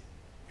demokraci.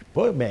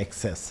 Po me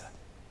eksese.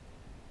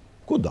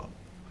 Kudo.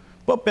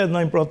 Po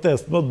pednojnë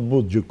protest, më të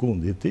butë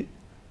gjykundi ti,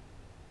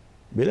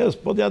 biles,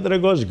 po t'ja të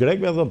regosh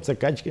grekve, thonë, pse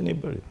ka që keni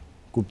bërë,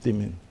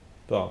 kuptimin.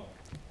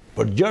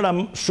 Për gjëra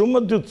shumë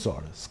më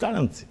dytësore, s'ka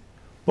rëndësi.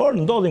 Por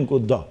ndodhin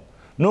kudo.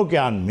 Nuk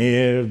janë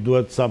mirë,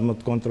 duhet sa më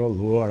të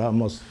kontrolluara,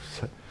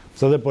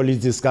 se dhe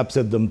polici s'ka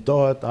pse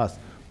dëmtohet,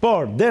 asë.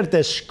 Por, der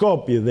të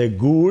Shkopi dhe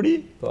Guri,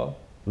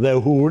 dhe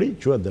Huri,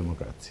 quhet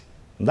demokraci.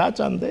 Nda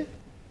që andej?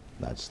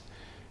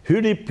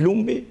 Hyri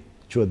plumbi,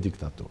 quhet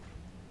diktaturë.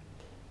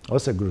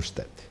 Ose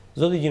grushteti.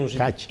 Zoti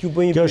Gjinushit,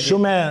 kjo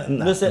shumë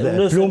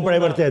e plumë për e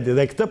vërteti.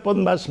 Dhe këtë po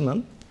të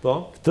mbashmën,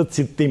 këtë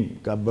citim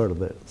ka bërë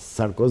dhe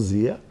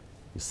Sarkozia,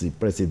 si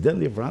president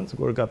i Francë,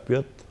 kur ka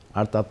pyet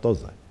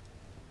Artatozaj.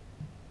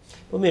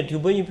 Po mirë, t'ju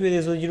bëj një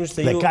pyetje, Zoti Gjinushit,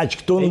 se ju... Dhe kaq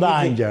këtu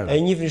ndajnë gjëra.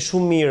 E njihni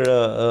shumë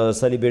mirë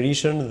Sali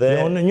Berishën dhe...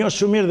 Jo, në një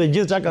shumë mirë dhe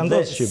gjithë që ka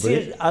ndodhur në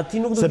Shqipëri. A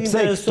ti nuk do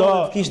t'interesohet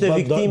të kishte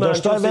viktima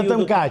nëse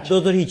ju do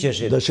të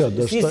rriqeshit?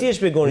 Si e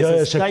shpjegoni,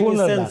 se ka një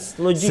sens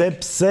logjik?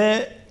 Sepse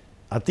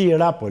ati i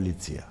ra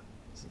policia.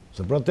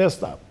 Se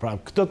protesta, pra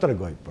këtë të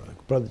regoj,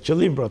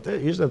 qëllim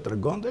protest, ishte të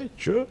regonde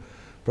që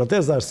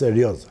protesta është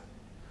serioze.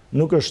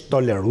 Nuk është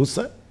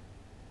toleruse,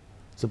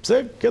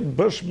 sepse këtë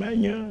bësh me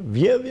një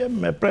vjedhje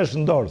me presh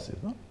ndorësi.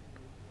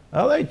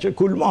 Edhe që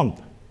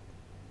kulmonte.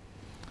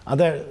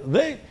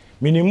 Dhe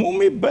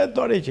minimumi bëhet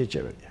ore që i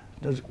qeveria.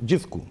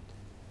 Gjithë kund.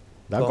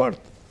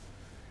 Dakord?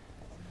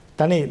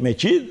 Tani, me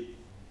qid,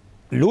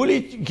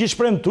 Luli kish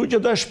premtu që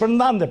do e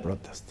shpërndante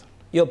protestën.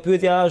 Jo,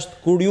 pyetja është,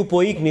 kur ju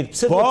po iknit,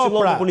 pse do të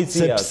qëllon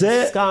policia?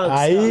 Sepse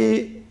aji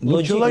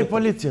nuk qëlloj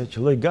policia,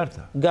 qëlloj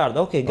garda.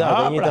 Garda, okej,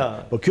 garda, një ta...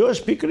 Po kjo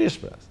është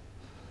pikërisht, pra.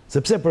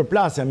 Sepse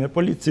përplasja me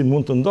policin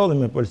mund të ndodhi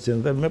me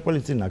policin dhe me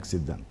policin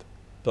aksidente.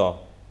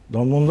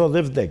 Do mund ndodhi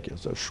dhe vdekje,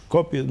 se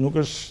Shkopi nuk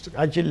është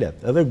aq i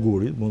lehtë, edhe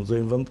Gurit mund të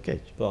zëjnë vend të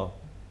keq.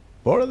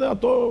 Por edhe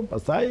ato,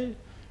 pastaj,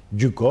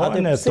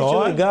 gjykohen e pse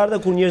qëlloj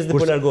garda kur njerëzit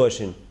po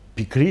largoheshin?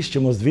 Pikërisht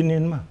që mos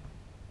vinin më.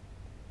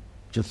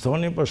 Që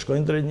thoni për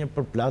shkojnë drejt një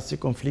përplasje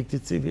konflikti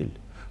civil.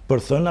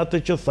 Për thënë atë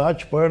që tha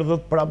që po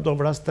erdhët prap do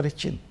vras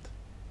 300.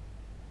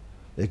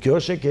 Dhe kjo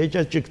është e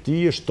keqja që këti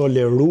është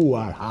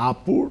toleruar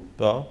hapur.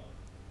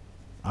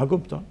 A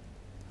kupton?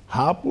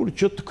 Hapur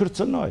që të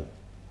kërcënoj.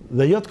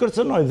 Dhe jo të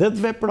kërcënoj, dhe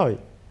të veproj.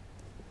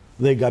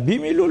 Dhe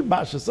gabimi i Lul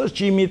Bashës është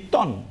që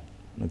imiton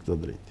në këtë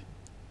drejti.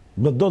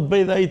 Do të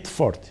bëj dhe ai të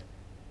forti.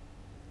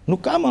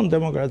 Nuk kam në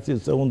demokraci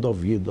se unë do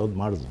vi, do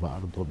të marrë zvar,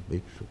 do të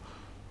bëj kështu.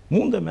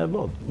 Munde me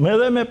vot, me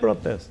dhe me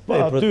protest. Po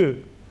aty,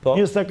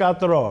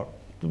 24 orë,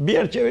 të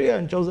bjerë qeveria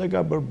në qose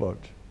ka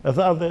bërboq. E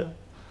tha dhe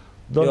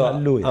do në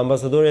lujë.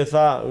 Ambasadori e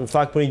tha, në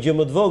fakt për një gjë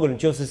më të vogël, në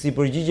qose si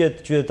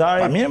përgjigjet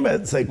qytetarit... Pa mirë,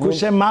 se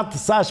kush e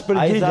matë sash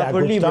përgjigja, a i tha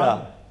për libra.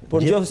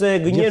 Por në qose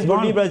gënjen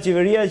për libra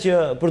qeveria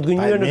që për të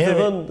gënjur në këtë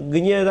vënd,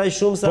 gënjen aj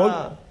shumë sa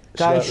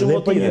ka aj shumë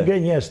motive. Dhe për një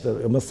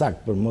gënjeshtër, më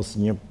sakë, për mos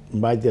një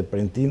mbajtje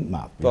prentin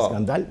madh, një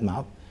skandal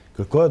madh,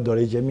 kërkohet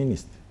dorëheqja e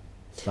ministrit.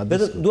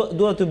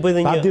 Dua të bëj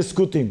dhe një... Pa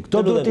diskutim. Këto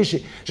duhet ishi...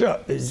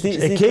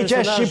 E keqja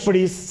e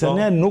Shqipërisë, se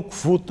ne nuk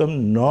futëm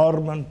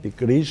normën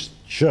pikërisht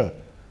që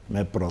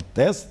me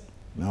protest,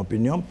 me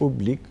opinion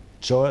publik,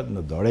 qohet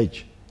në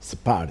dorëheqje, së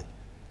pari.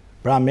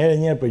 Pra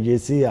mere njërë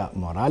përgjegjësia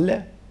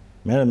morale,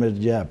 mere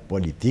përgjegjësia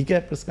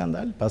politike për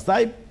skandal,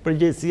 pastaj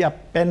përgjegjësia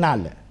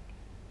penale.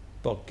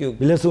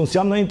 Biles unë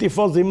s'jam në një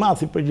tifoz i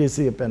madh i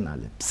përgjegjësia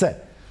penale. Pse?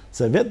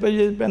 Se vetë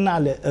përgjegjësia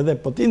penale edhe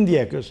po ti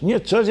ndjekësh,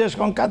 një çështje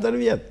shkon 4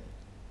 vjet.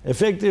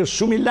 Efekti është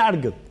shumë i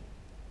largët.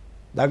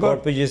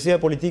 Por përgjegjësia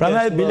politike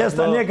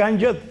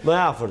është më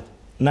afërt.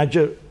 Na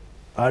që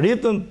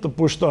arritën të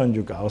pushtojnë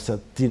gjyka, ose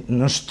ti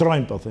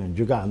nështrojnë, po thënë,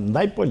 gjyka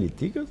ndaj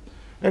politikës,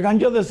 e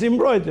kanë gjë dhe si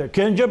mbrojtje.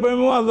 Kënë gjë për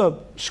mua,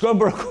 thot,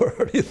 shkon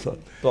prokurori, thot.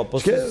 Po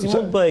si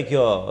mund bëj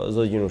kjo,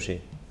 Zot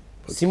Gjinushit?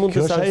 Si mund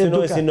të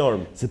sankcionoj si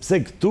normë?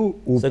 Sepse këtu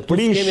u prish... Se këtu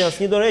s'kemi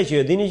asnjë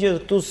dorëheqje, dini që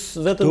këtu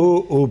vetëm...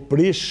 Këtu u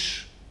prish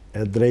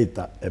e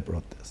drejta e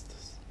protestës.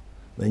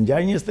 Dhe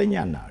ngjarja 21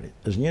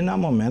 janarit është një nga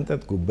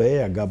momentet ku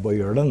BE-ja gaboi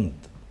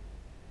rënd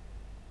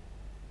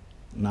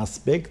në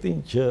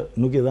aspektin që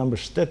nuk i dha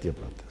mbështetje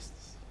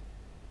protestës.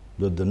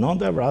 Do të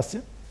dënonte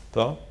vrasjen,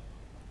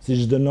 si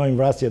që dënojnë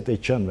vrasjet e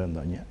qënve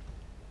ndonjë,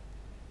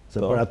 se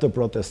për atë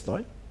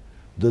protestojnë,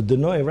 do të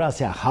dënojnë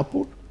vrasja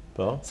hapur,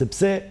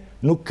 sepse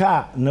nuk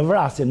ka në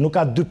vrasje, nuk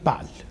ka dy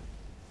palë.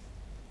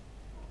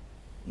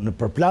 Në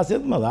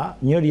përplasjet më dha,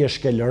 njëri e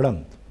shkel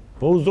rënd.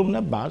 Po u zumë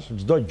në bashkë,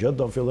 çdo gjë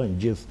do fillojnë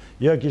gjithë.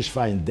 Jo e kish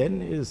fajin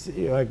Denis,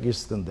 jo e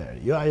kish Skender,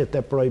 jo aje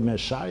te proj me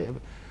sharje.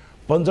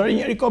 Po nëzori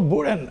njëri ko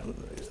buren,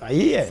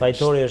 aji e...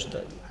 Fajtori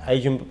është aji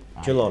që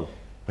qëllon.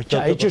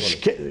 Aji që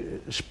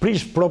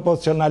shprish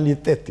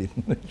proporcionalitetin.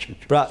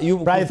 Pra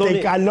e te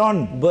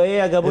kalon.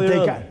 Bëheja ka bujë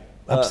rëndë.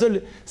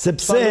 Absolut,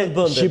 sepse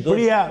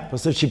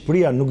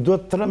Shqipëria nuk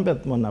duhet të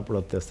trëmbet më në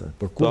protestet,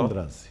 për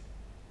kundrazi.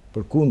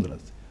 Për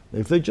kundrazi.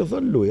 Dhe këtë që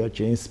thot Luja,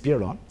 që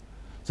inspiron,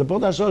 se po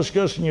të ashosh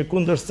kjo është një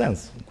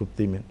kundërsens, në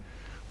kuptimin.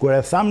 Kur e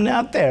thamë në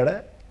atere,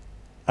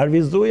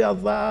 Arvizuja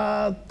tha,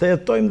 të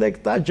jetojmë dhe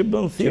këta që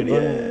bën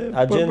thirrje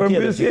për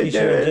përmbysje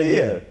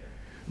qeverie.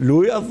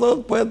 Luja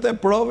thot, po e të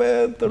prove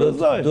të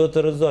rëzojmë. Duhet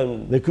të rëzojmë.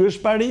 Dhe kjo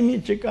është parimi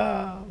që ka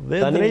dhe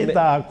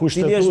drejta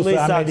kushtetuese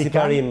amerikane. Si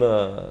parim,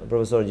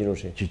 profesor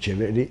Gjinushit? Që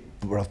qeveri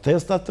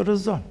protesta të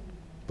rëzojnë.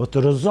 Po të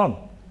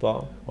rëzojnë.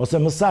 Ose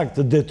më saktë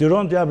të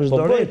detyron të japësh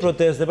dorë. Po bëjnë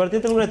proteste,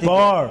 Partitë Demokratike,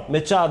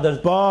 me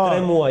çadër 3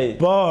 muaj.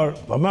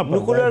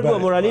 Nuk u largua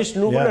moralisht,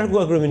 nuk u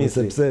largua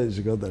kryeministri. Sepse,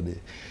 shiko tani,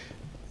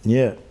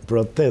 një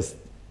protest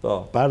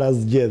para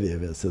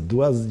zgjedhjeve, se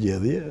dua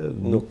zgjedhje,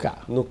 nuk ka.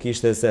 Nuk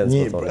ishte sens.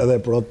 Edhe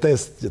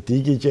protest që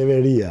t'iki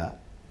qeveria,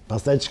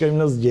 pastaj të shkojmë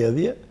në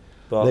zgjedhje,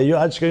 dhe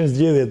jo atë shkojmë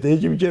zgjedhje të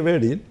ikim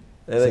qeverin,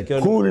 se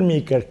kulmi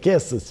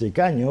kërkesës që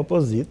ka një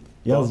opozit,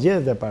 janë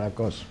zgjedhjet e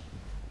parakoshme.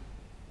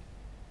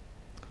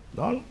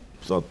 Donë,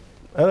 sot,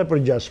 edhe për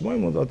 6 muaj,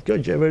 mund të kjo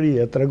qeveri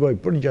e tregoj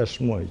për 6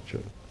 muaj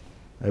që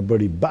e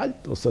bëri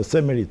balt, ose se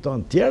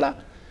meriton tjera,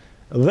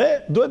 dhe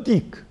duhet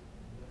ikë.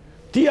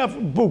 Ti ja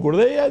bukur,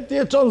 dhe ti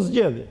e qonë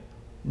zgjedhje.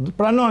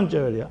 Pranon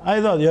qeveria. A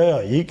i thotë, jo,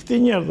 ikë ti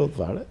njerë, do të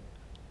fare.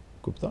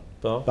 Kupton?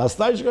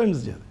 Pastaj shkojmë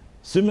zgjedhje.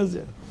 Si me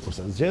zgjedhje.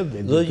 Kurse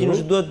zgjedhje,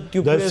 do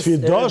t'ju pres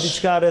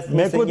diçka rreth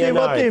me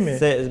kultivotimin.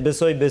 Se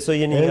besoj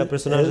jeni nga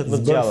personazhet më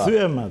të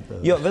gjalla.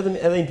 Jo, vetëm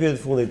edhe një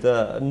pyetje fundit.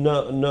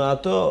 Në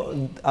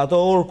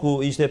ato orë ku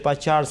ishte pa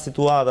qartë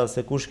situata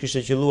se kush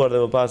kishte qelluar dhe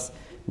më pas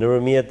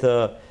nëpërmjet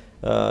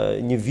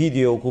një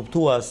video u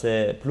kuptua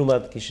se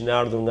plumat kishin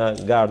ardhur nga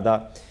garda,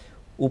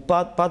 u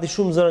pati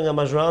shumë zëra nga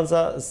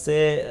mazhoranca se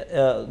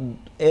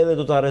edhe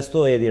do të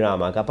arrestohej Edi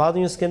Rama. Ka pati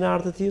një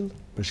skenar të tillë?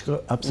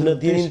 Në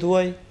dinin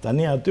tuaj?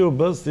 Tani aty u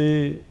bë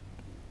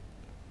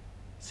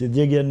si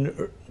djegje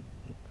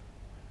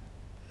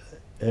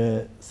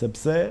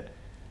sepse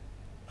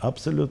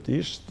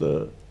absolutisht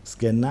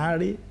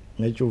skenari,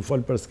 me që u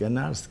folë për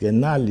skenar,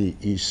 skenali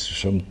i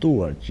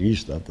shëmtuar që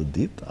ishte atë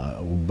dit,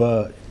 u bë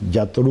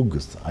gjatë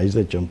rrugës, a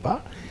ishte që më pa,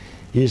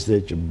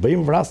 ishte që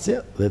bëjmë vrasje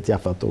dhe t'ja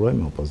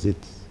faturojmë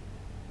opozitës.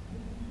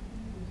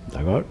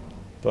 Dakor?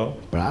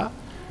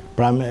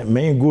 Pra me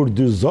një gurë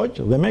 2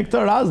 zoqë, dhe me këtë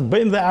rast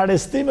bëjmë dhe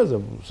arestime,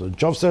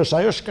 qofë se është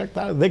ajo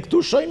shkaktare, dhe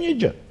këtu shojmë një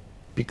gjë,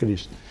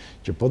 pikrisht,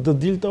 që po të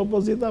dilë të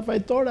opozita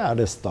fajtore,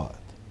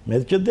 arestohet. Me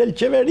që del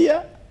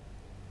qeveria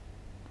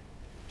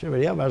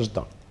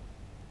vazhdojnë.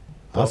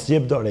 As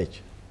jep doreqë,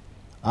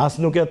 as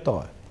nuk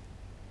jetohet,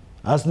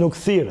 as nuk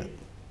thiret.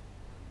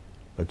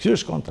 Për kësë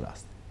është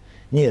kontrast.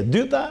 Një,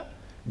 dyta,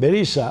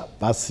 Berisha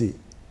pasi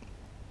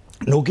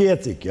nuk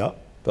jeci kjo,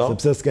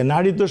 sepse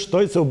skenari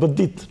dështoj se u bë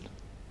ditën.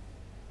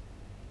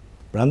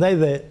 Prandaj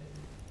dhe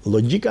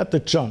logjika të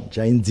çon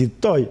që ai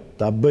nxitoi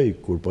ta bëj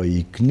kur po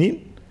i iknin,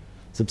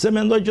 sepse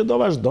mendoj që do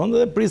vazhdonte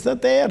dhe priste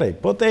të errej.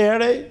 Po të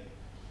errej,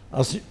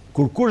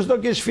 kur kush do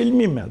kesh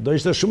filmime, do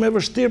ishte shumë e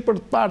vështirë për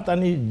të parë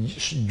tani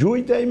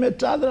gjujtja i me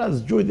çadra,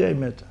 zgjujtja i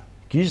me çadra.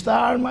 Kishte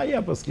arma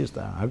ja, po s'kishte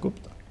arma, a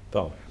kupton?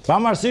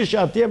 Pavarësisht që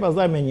atje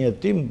pastaj me një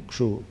hetim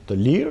kështu të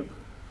lirë,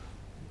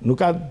 nuk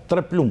ka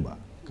 3 plumba,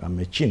 ka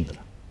me qindra.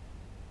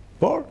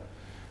 Por,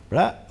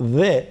 pra,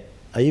 dhe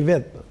ai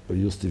vetë për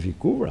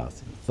justifiku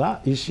vrasin, tha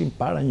ishim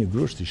para një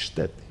grushti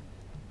shteti.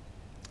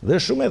 Dhe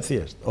shumë e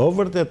thjesht, o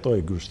vërtetoj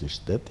grushti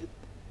shtetit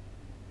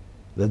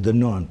dhe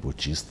dënohen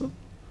fuqistët,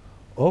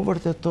 o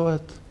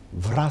vërtetohet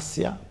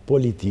vrasja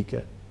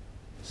politike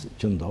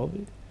që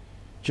ndodhi,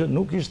 që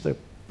nuk ishte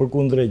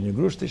përkundrejt një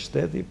grushti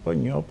shteti, po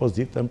një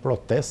opozitë në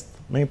protest,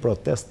 me një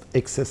protest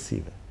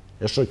eksesive,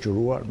 e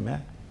shoqëruar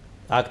me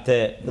akte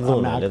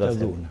dhune, le ta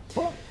them.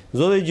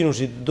 Zotë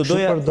Gjinushit, do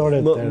doja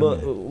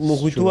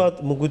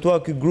më kujtua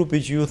ky grupi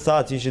që ju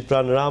thatë që ishit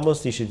pranë Ramos,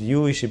 ishit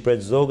ju, ishit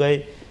Pret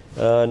Zogaj,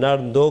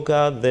 Nard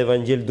Ndoka dhe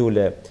Evangel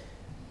Dule.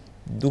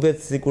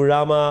 Duket sikur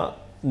Rama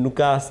nuk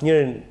ka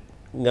asnjërin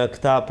nga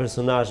këta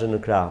personazhe në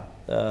krah.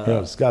 Jo,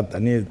 s'ka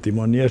tani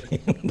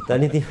timonieri.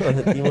 Tani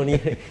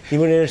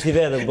timonieri është i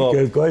vetëm, po.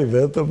 Kërkoj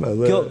vetëm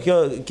edhe.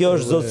 Kjo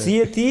është zotësi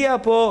e tij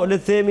apo le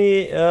të themi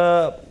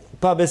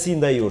pa besim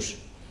ndaj jush?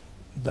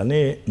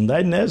 Tani,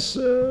 ndaj nesh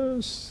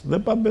dhe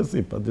pa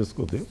besim, pa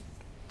diskutim.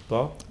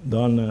 Po?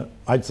 Donë,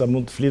 aqë sa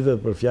mund të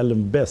flitet për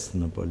fjallën bes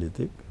në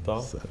politikë. Po?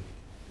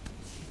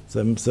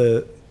 Se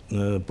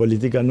në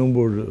politika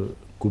numbur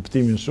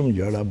kuptimin shumë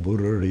gjëra,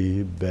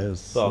 burrëri,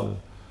 bes,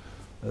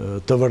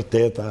 të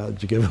vërteta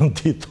që ke vënë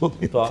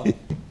titullin ti.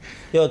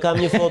 Jo, kam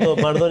një foto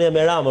marrëdhënia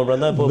me Ramën,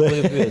 prandaj po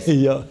ju pyes.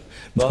 Jo,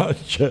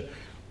 që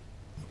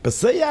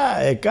PS-ja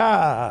e ka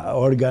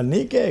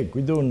organike,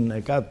 kujtun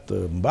e ka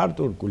të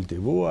mbartur,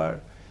 kultivuar,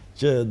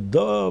 që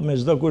do me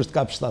çdo kusht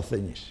kap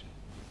 71.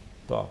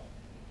 Po.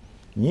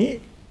 Një,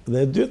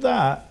 dhe dyta,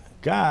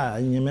 ka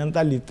një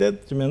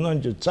mentalitet që mendon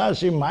që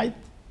çash i majt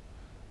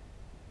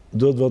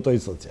duhet votoj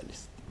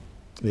socialist.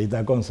 Dhe i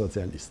takon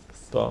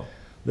socialistës. Po.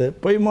 Dhe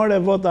po i more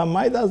vota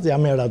majtas, ja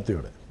merr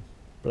atyre.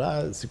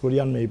 Pra, sikur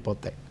janë me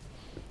hipotek.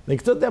 Dhe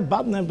këtë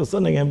debat në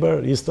PS-n e kemi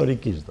bërë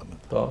historikisht,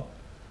 domethënë. Po.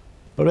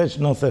 Përveç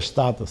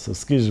 97, se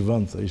s'kish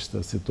vënd, se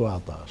ishte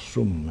situata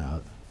shumë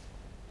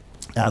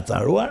e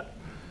acaruar.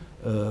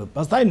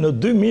 Pastaj në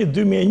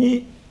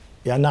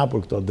 2000-2001 janë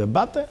hapur këto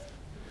debate,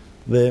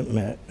 dhe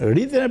me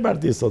rritjen e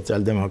Partisë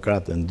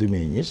Social-Demokrate në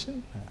 2001-shin,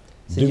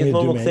 si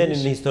gjithmonë më ktheni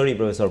në histori,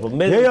 profesor.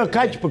 Jo,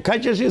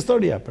 kaq është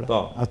historia.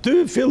 Aty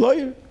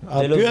filloi,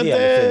 aty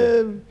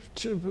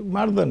e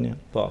marrëdhënia.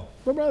 Po.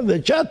 Dhe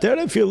që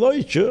atëherë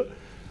filloi që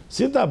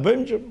si ta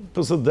bëjmë që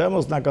PSD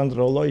mos na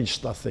kontrollojë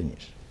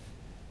 71.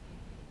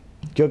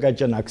 Kjo ka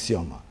qenë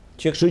aksioma.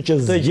 Kështu që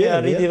zgjidhja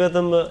arriti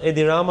vetëm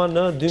Edi Rama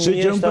në 2017. Kështu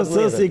që në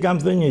PS si kam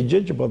thënë një gjë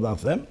që po ta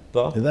them.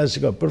 I thash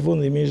shiko,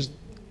 përfundimisht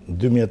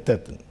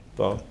 2008.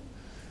 Po.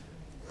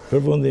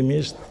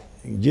 Përfundimisht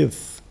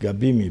gjithë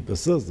gabimi i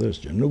PS-s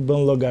është që nuk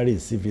bën llogari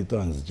si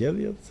fitohen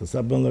zgjedhjet, se sa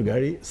bën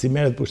llogari si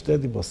merret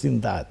pushteti, po si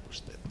ndahet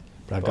pushteti.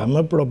 Pra ka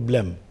më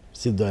problem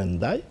si do e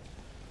ndaj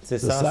se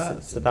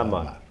ta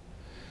marr.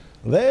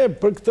 Dhe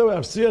për këtë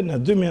arsye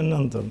në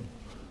 2009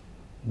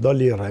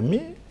 doli Remi,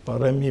 po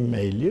Remi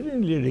me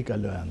Ilirin, Iliri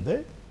kaloi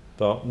andej.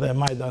 Dhe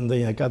Majda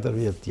ndonjë 4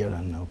 vjet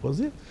tjera në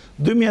opozitë.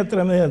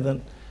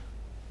 2013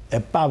 e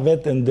pa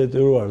veten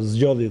detyruar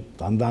zgjodhi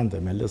ta ndante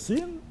me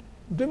LSI-n.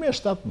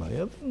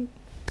 2017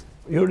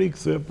 ju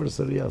rikthye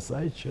përsëri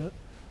asaj që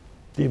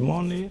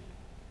timoni.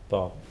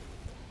 Po.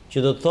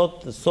 Që do të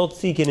thotë sot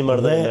si keni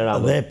marrëdhënie me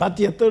Ramën. Dhe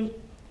patjetër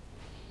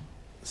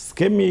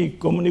s'kemi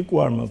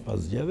komunikuar më pas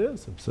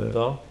zgjedhjes, sepse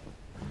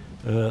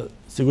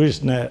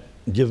sigurisht ne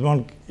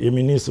gjithmonë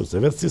jemi nisur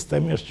se vetë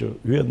sistemi është që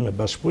hyet me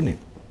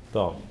bashkëpunim.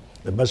 Po.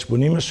 Dhe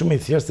bashkëpunimi është shumë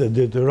i thjeshtë dhe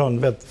detyron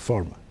vetë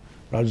forma.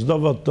 Pra çdo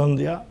vot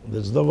tëndja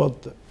dhe çdo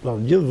vot,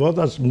 gjithë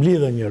votat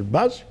mlidhen njërë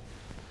bashkë,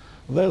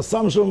 dhe sa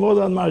më shumë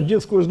votat marrë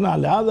gjithë kush në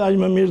aleat, aq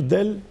më mirë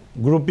del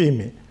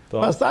grupimi.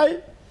 Pastaj,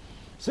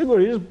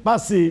 sigurisht,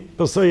 pasi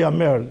PS-ja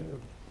merr,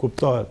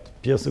 kuptohet,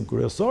 pjesën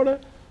kryesore,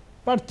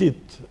 partit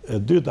e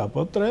dyta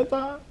apo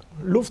treta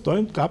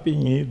luftojnë të kapi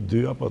 1,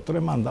 2 apo 3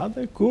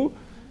 mandate, ku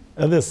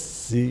edhe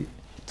si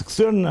të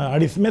kthyer në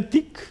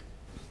aritmetik,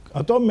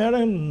 ato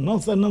merren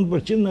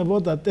 99% me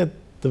votat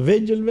të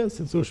vegjelve,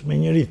 si thosh, me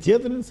njëri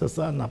tjetrin, se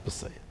sa na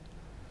PS-ja.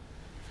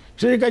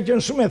 Kështu që ka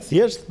qenë shumë e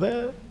thjeshtë dhe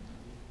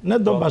ne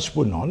do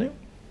bashkëpunonim,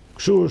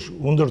 kështu është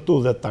u ndërtu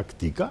dhe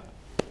taktika,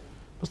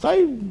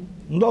 pastaj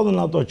ndodhen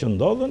ato që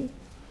ndodhen,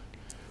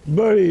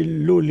 bëri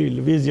Luli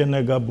lëvizjen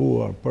e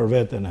gabuar për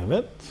veten e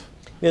vet.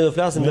 Ne do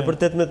flasim edhe për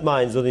 18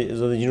 majin,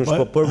 zoti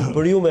Gjinushit, po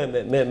për ju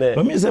me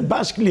Po mi se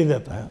bashkë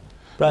lidhet ajo.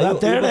 Pra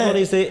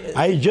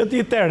ai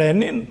gjeti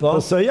terrenin,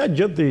 PS-ja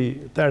gjeti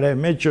terren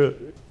me që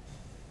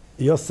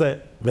jo se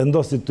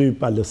vendosi të i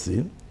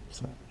palësin,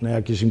 ne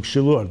ja kishim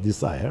këshilluar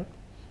disa herë,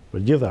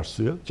 për gjithë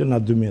arsyet, që na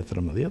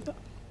 2013,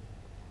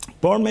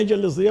 por me që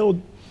LSI-ja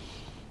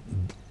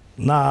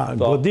na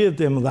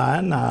goditjet e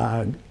mëdha, na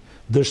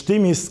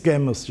dështimi i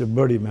skemës që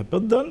bëri me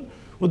PD-n,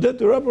 u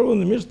detyrua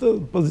përfundimisht të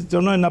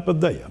pozicionojnë në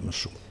PD-ja më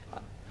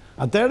shumë.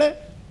 Atëherë,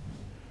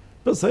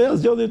 PS-ja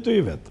zgjodhi të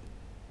i vetë.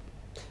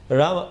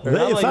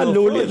 Dhe i tha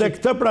Luli dhe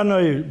këtë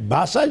pranoj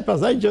Bashaj,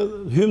 pasaj që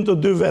hymë të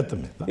dy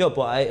vetëmi. Jo,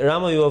 po,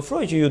 Rama ju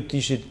ofroj që ju të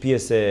ishit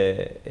pjesë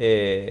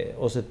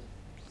ose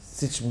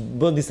si që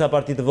bën disa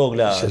partit të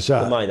vogla të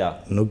Majda.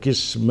 Nuk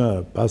ish më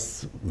pas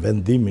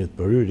vendimit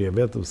për hyrje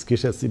vetëm,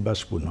 s'kishe si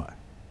bashkëpunoj.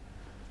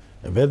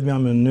 Vetëmja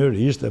mënyrë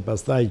ishte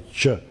pastaj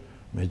që,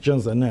 me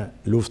qënë se ne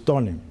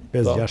luftonim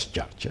 5-6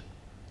 qarqe,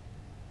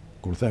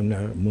 kur them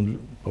ne,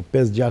 po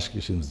 5-6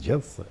 kishim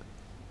zgjedhë,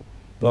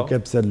 nuk e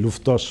pse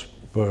luftosh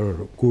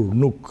për kur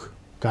nuk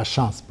ka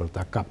shans për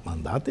ta kap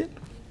mandatin,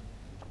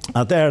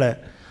 atëhere,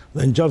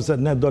 dhe në qoftë se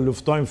ne do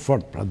luftojmë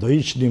fort, pra do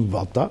iqnim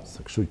vota,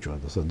 se kështu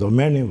quhet, ose do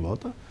merrnim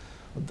vota,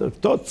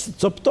 këto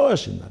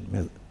coptoheshin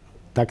me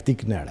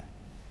taktik nere,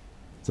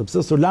 sepse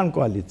su lanë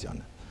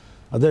koalicione.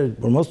 Atëherë,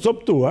 për mos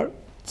coptuar,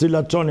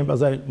 cilat çonin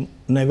pasaj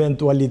në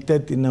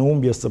eventualitetin e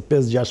humbjes së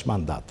 5-6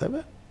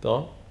 mandateve,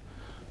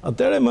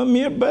 atëherë më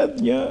mirë bëhet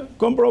një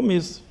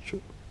kompromis,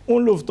 që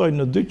unë luftoj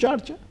në 2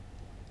 qarqe,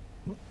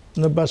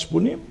 në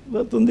bashkëpunim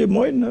dhe të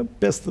ndihmoj në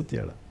 5 të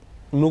tjera.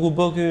 Nuk u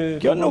bë ky kompromis?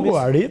 Kjo nuk u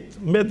arrit,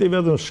 mbeti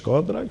vetëm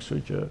Shkodra, kështu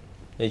që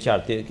e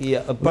qartë.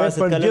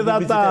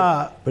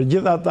 Për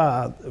gjithë ata,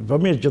 po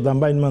mirë që ta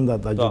mbajnë mend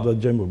ata që do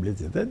të gjejnë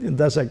publicitetin,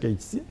 dasha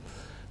keqësi,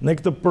 në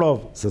këtë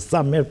provë se sa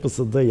merr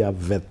PSD-ja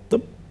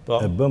vetëm,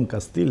 e bëm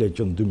Kastile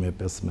që në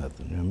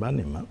 2015, ju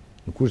mbani më,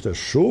 në kushte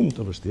shumë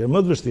të vështira, më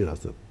të vështira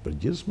se të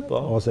përgjithshme,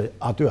 ose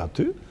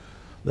aty,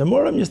 dhe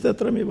morëm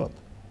 23.000 votë.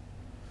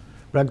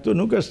 Pra këtu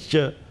nuk është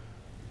që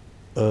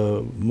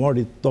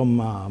mori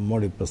Toma,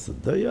 mori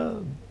PSD-ja,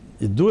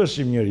 i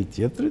duheshim njëri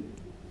tjetrit,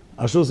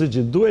 ashtu si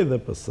që i duhej dhe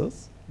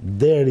PS-s,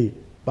 deri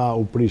pa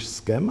u prish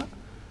skema,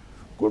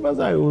 kur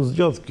pasaj u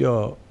zgjodh kjo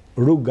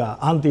rruga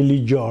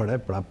antiligjore,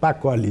 pra pa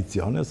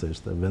koalicione, se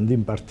ishte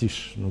vendim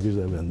partish, nuk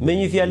ishte vendim. Me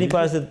një fjali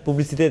para se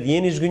publicitet,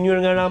 jeni zhgënjur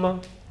nga Rama?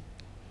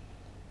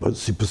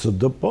 Si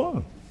PSD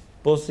po.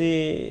 Po si...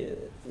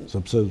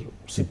 Sepse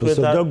si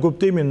PSD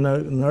kuptimin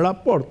në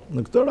raport,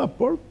 në këtë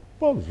raport,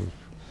 po,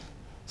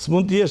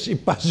 s'mund t'jesh i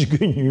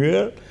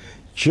pazhgënjur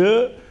që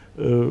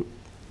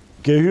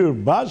ke hyrë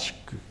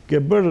bashk, ke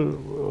bërë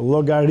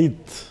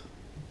llogarit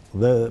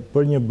dhe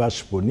për një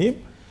bashkëpunim,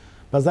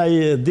 pastaj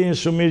din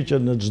shumë mirë që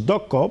në çdo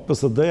kohë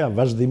PSD-ja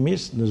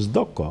vazhdimisht në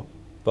çdo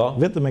kohë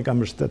vetëm e ka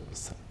mbështet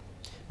PS-n.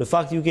 Në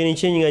fakt ju keni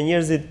qenë nga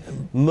njerëzit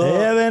më...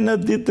 Edhe në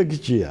ditë të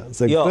këqija,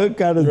 se këtë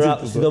ka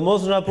rëndësi.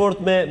 Sidomos në raport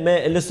me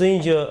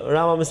LSI-n që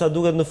Rama me sa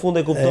duket në fund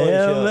e kuptoi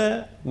që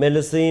me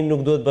LSI-n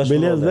nuk duhet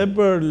bashkëpunojë. Dhe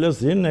për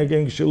LSI-n ne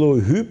kemi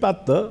këshilluar hyp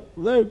atë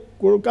dhe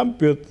kur kam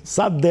pyet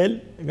sa del,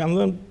 kam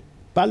thënë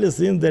pa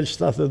LSI-n del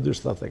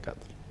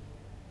 72-74.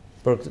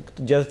 Për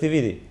gjatë këtij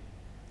viti.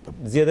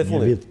 Zgjedhje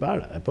fundit. Një vit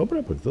para, po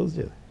për këtë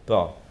zgjedhje.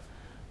 Po.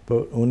 Po,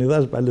 unë i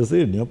dhash pa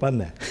LSI-n, jo pa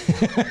ne.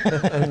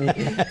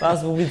 Pas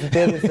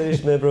publicitetit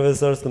sërish me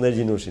profesor Skender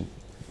Gjinushin.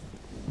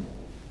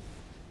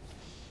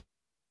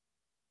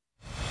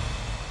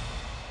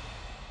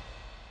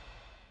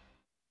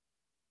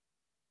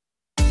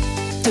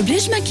 Të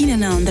blesh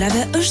makinën e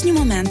ëndrave është një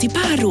moment i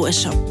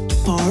paharrueshëm,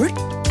 por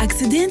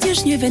aksidenti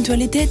është një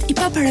eventualitet i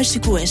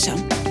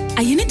paparashikueshëm.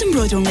 A jeni të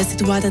mbrojtur nga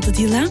situata të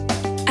tilla?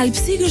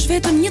 Alpsig është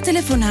vetëm një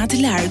telefonat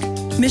larg.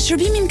 Me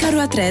shërbimin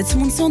Karuatrec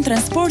mundson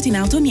transportin e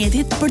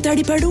automjetit për të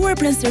riparuar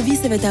pranë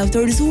serviseve të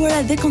autorizuara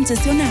dhe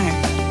koncesionar.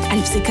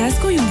 Alpsig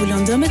Kasko ju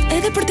mbulon dëmet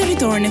edhe për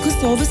territorin e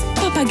Kosovës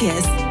pa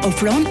pagesë.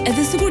 Ofron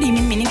edhe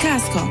sigurimin mini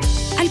kasko.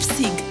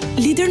 Alpsig,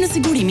 lider në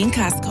sigurimin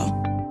kasko.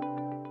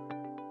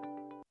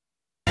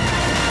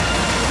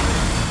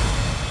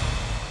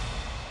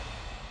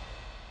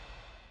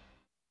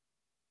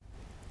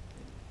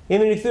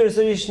 Jemi rikthyer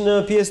sërish në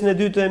pjesën e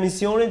dytë të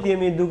emisionit,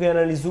 jemi duke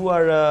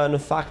analizuar në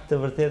fakt të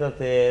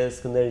vërtetat e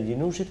Skender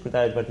Gjinushit,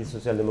 kryetarit e Partisë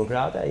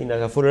Socialdemokrate. Ai na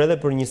ka folur edhe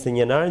për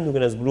 21 janarin,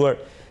 duke na zbuluar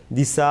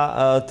disa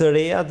të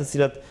reja, të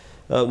cilat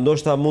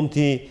ndoshta mund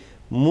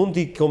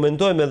t'i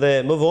komentojmë edhe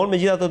më vonë.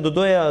 Megjithatë do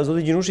doja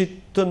zoti Gjinushit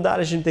të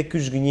ndaleshin tek ky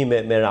zhgënjim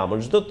me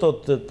Ramën. Çdo të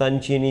thotë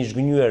tani që jeni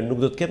zhgënjur,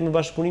 nuk do të ketë më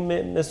bashkëpunim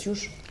mes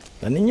jush?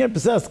 Tani një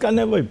pse s'ka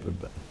nevojë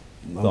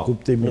për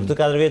kuptimin. Në këtë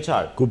 4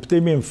 vjeçar.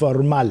 Kuptimin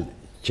formal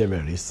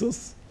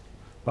qeverisës.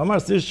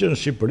 Pavarësisht që në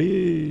Shqipëri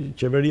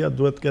qeveria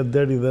duhet të ketë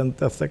deri dhe në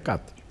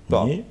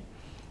 84.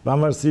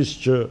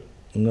 Pavarësisht që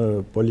në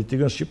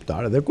politikën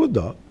shqiptare dhe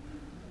kudo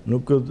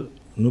nuk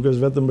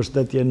është vetëm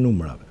mbështetje e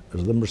numrave,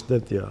 është dhe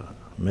mbështetja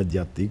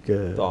mediatike,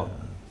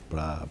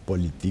 pra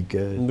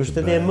politike.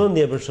 Mbështetje e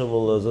mendje për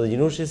shembull, zoti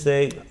Gjinushi, se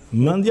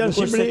mendja në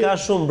Shqipëri ka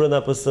shumë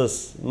brenda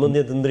PS-s,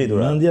 mendje të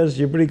ndritura. Mendja në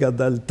Shqipëri ka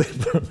dalë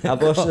tepër me.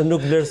 Apo është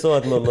nuk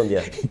vlerësohet më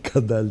mendja.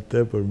 Ka dalë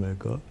tepër me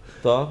kohë.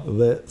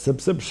 Dhe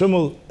sepse për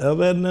shembull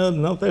edhe në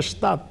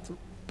 97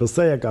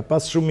 PS-ja ka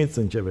pas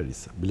shumicën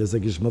qeverisë, bile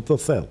se kishte më të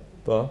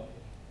thellë.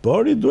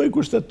 Por i duhej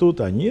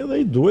kushtetuta një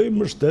dhe i duhej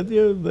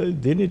mbështetje dhe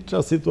dini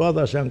çfarë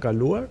situatash janë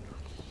kaluar.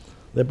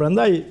 Dhe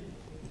prandaj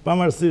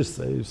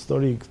pavarësisht se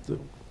historik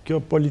kjo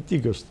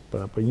politikë është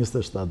pra për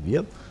 27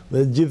 vjet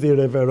dhe gjithë i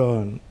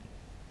referohen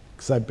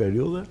kësaj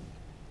periudhe.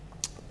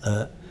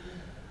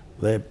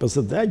 Dhe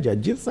PSD-ja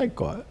gjatë gjithë kësaj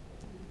kohe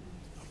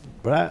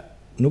pra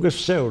nuk është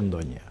fshehur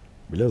ndonjëherë.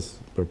 Biles,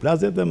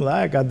 përplasjet e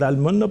mëdha ka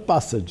dalë më në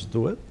pas se që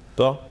duhet,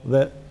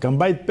 dhe ka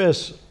mbajt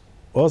pesh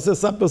ose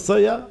sa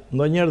PS-ja,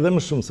 ndonjëherë dhe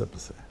më shumë se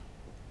PS-ja.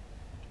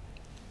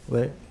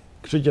 Dhe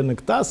kështu që në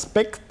këtë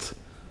aspekt,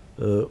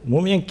 mu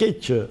m'jen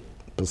keq që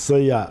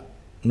PS-ja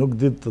nuk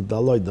ditë të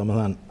dalloj,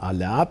 domethënë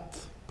aleat,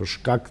 për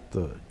shkak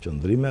të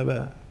qëndrimeve,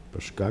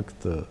 për shkak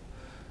të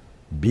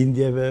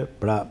bindjeve,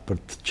 pra për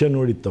të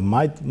qenurit të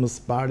majtë më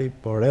së pari,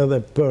 por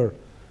edhe për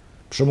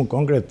shumë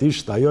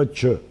konkretisht ajo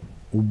që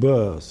u bë,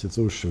 si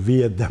thush,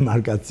 vije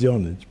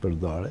demarkacione që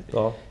përdore,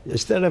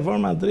 ishte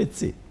reforma në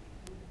drejtësi.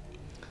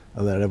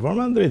 Dhe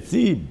reforma në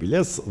drejtësi,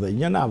 biles dhe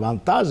një në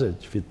avantazhe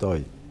që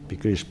fitoj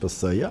pikrish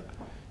PS-ja,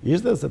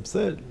 ishte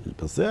sepse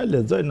PS-ja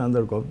lexoi në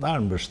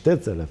ndërkombëtar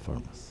mbështetëse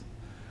reformës.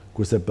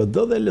 Kurse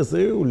PD dhe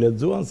LSI u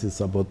lexuan si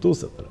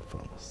sabotuese të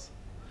reformës.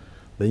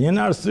 Dhe një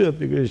në arsye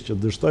pikrish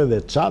që dështoi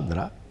dhe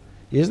Çadra,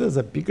 ishte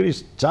se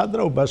pikrish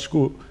Çadra u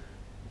bashku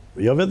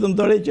jo vetëm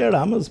dorëheqja e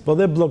Ramës, po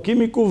dhe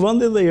bllokimi i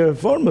kuvendit dhe i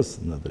reformës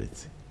në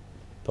drejtësi.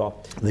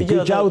 Dhe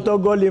kjo që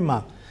autogol i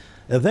madh.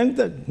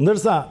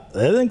 Ndërsa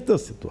edhe në këtë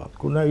situatë,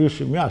 kur ne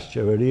ishim jashtë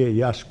qeverie,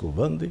 jashtë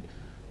kuvendi,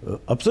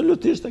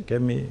 absolutisht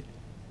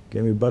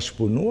kemi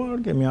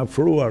bashkëpunuar, kemi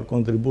afruar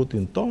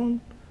kontributin ton,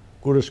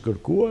 kur është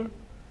kërkuar,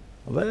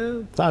 dhe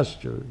thash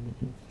që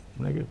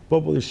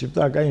Populli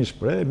shqiptar ka një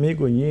shprehje,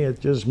 miku njihet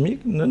që është mik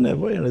në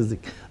nevojë në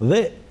rrezik.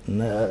 Dhe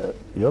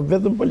jo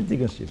vetëm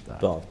politikën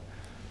shqiptare.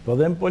 Po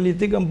dhe në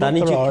politikën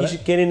botërore. Tani që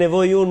keni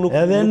nevojë ju nuk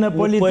edhe në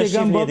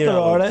politikën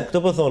botërore. Këtë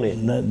po thoni.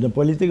 Në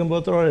politikën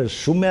botërore është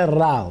shumë e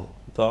rrallë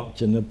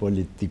që në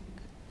politik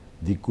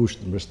dikush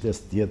të mbështes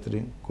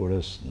tjetrin kur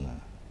është në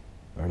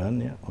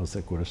rënje ose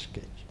kur është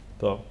keq.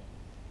 Po.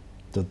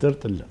 Të tërë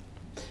të lënë.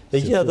 Dhe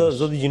që ato,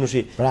 zoti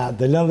Gjinushit. Pra,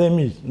 të lënë dhe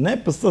miq. Ne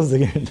PS-s e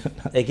kemi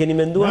lënë. E keni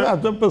menduar?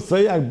 Ato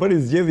PS-ja bëri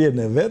zgjedhjen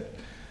e vet.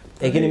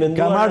 E keni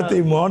menduar? Ka marrë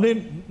timonin.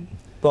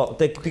 Po,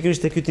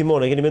 pikërisht te ky timon,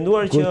 e keni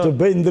menduar që kur të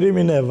bëj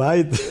ndrimin e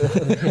vajit.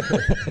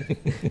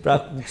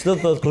 Pra, ç'do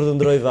thot kur të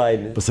ndroj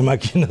vajin? Po se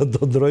makina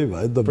do ndroj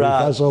vajin, do bëj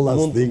fasho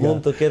lastika.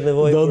 Mund të ketë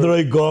nevojë do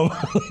ndroj goma.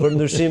 Për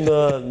ndryshim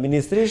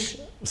ministrish?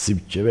 Si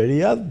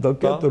qeveria do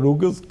ketë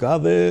rrugës, ka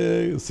dhe,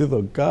 si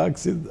thon, ka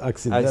aksidente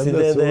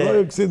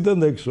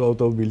kështu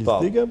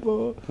automobilistike,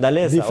 po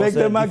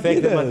defekte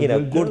makine.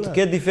 Kur të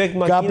ketë defekt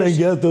makine, ka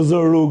pengjë të zë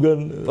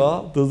rrugën.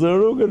 Të zë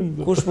rrugën.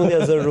 Kush mund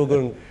t'ia zë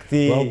rrugën?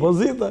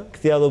 Opozita.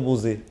 Këti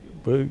autobusi.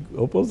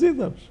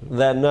 Opozita.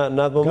 Dhe në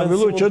atë moment ka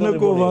filluar që në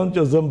kuvend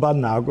që zën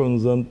banakun,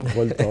 zën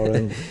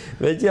foltoren.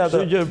 Veç ato.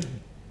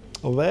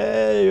 Dhe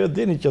ju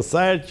dini që sa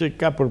herë që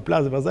ka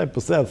përplasje pastaj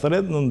pse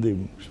thret në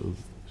ndihmë.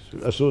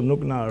 Ashtu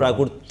nuk na. Pra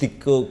kur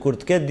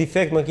të ketë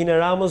defekt makina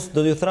Ramës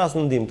do t'ju thras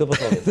në ndihmë, këtë po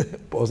thoni.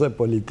 Po se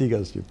politika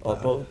shqiptare.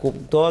 Po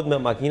kuptohet me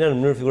makina në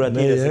mënyrë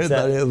figurative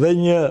sepse dhe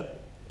një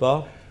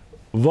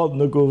vot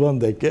në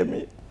kuvend e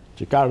kemi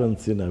që ka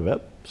rëndësinë e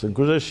vet, pse në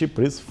kushtet e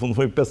Shqipërisë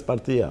fundoi 5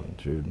 parti janë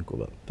që në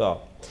kuvend. Po.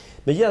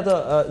 Megjithatë,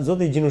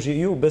 zoti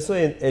Gjinushit, ju besoj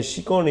e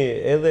shikoni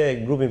edhe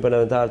grupin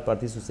parlamentar të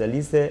Partisë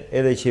Socialiste,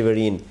 edhe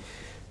qeverinë.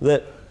 Dhe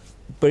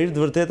për hir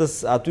të vërtetës,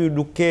 aty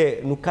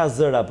nuk ka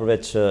zëra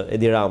përveç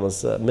Edi Ramës.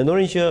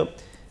 Mendoni që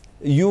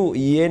ju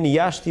jeni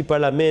jashtë i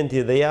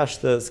parlamentit dhe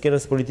jashtë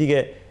skenës politike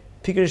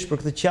pikërisht për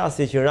këtë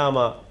qasje që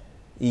Rama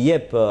i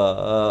jep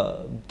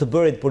të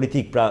bërit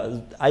politik. Pra,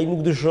 ai nuk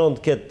dëshiron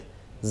të ketë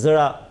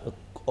zëra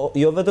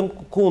jo vetëm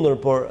kundër,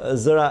 por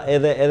zëra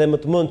edhe më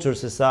të mençur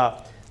se sa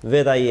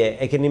vetë ai.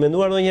 E keni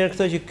menduar ndonjëherë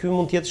këtë që ky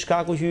mund të jetë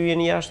shkaku që ju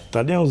jeni jashtë?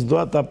 Tani unë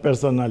s'dua ta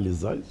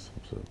personalizoj.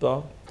 Po.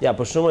 Ja,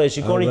 për shembull, e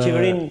shikoni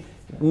qeverinë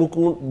nuk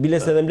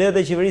biles edhe mbledhjet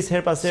e qeverisë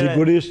her pas here.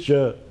 Sigurisht që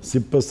si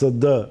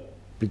PSD,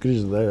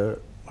 pikërisht dhe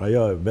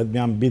ajo vetëm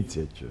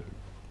ambicie që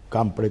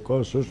kam prej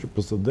kohës është që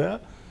PSD-a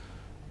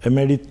e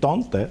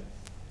meritonte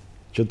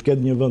që të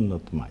ketë një vend në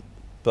të majtë.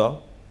 Po.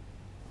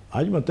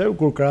 Aq më tepër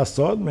kur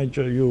krahasohet me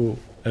që ju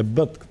e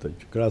bët këtë,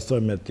 që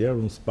krahasoj me tjerë,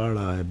 unë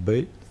s'para e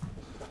bëj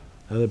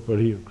edhe për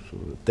hir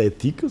të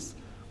etikës,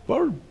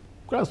 por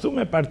krahasu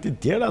me partit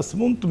tjera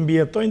s'mund të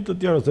mbijetojnë të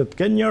tjerë ose të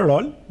kenë një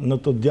rol në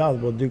të djallë,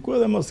 po diku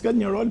edhe mos kenë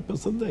një rol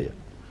PSD-ja.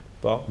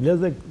 Po.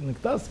 Lezë në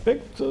këtë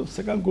aspekt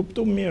se kanë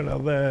kuptuar mirë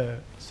edhe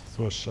si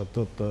thuaç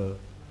ato të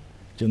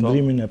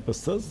qëndrimin e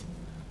PS-s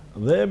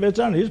dhe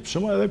veçanërisht për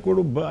shembull edhe kur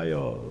u bë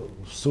ajo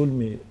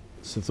sulmi,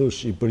 si thosh,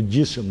 i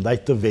përgjithshëm ndaj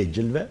të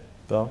vegjëlve,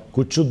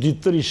 ku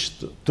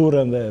çuditërisht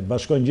turën dhe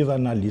bashkojnë gjithë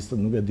analistët,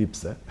 nuk e di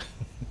pse.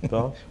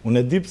 Po. Unë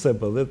e di pse,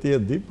 po dhe ti e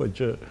di, po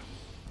që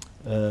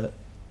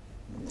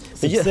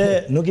sepse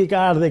nuk i ka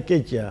ardhe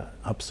keqja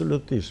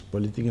absolutisht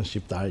politikën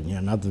shqiptare një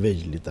natë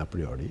vegjlit a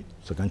priori,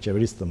 se kanë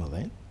qeverisë të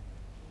mëdhenj.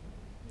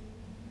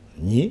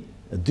 Një,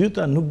 e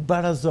dyta nuk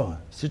barazohen,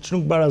 siç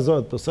nuk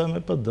barazohet PS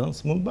me PD-n,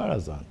 s'mund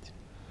barazohen.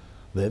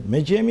 Dhe me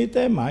që jemi të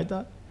e majta,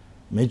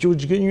 me që u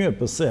zgënjye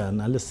PS-a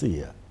në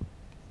LSI-a,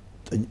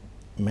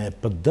 me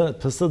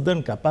PSD-n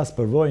ka pas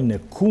përvojën e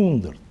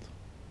kundërt.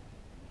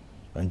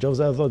 Në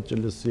qoftë e thotë që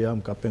LSI-a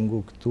më ka pengu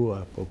këtu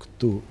apo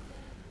këtu,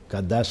 ka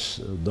dash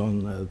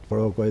donë të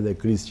provokoj dhe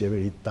krizë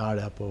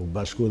qeveritare, apo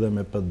bashku dhe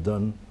me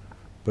PD-n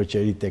për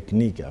qeri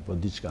teknike, apo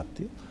diçka të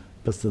tillë.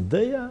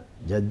 PSD-ja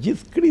gjatë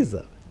gjithë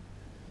krizave,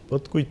 po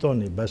të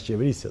kujtoni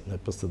bashkëqeverisjet me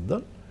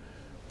PSD-n,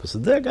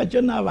 PSD-ja ka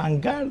qenë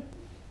avangard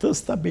të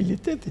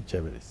stabilitetit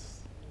qeverisës.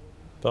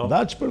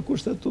 Ndaq për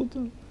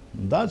kushtetutën,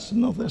 ndaq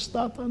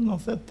 97-a,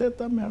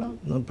 98-a,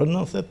 për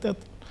 98-a,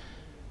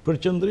 për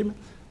qëndrime.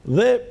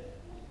 Dhe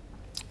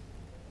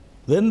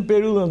në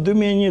periudhën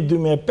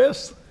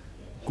 2001-2005,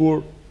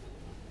 kur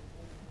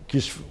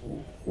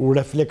u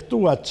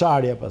reflektua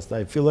qarja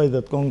pastaj, filloi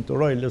dhe të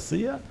konkurroi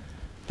LSI-a,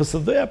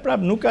 PSD-ja prap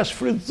nuk ka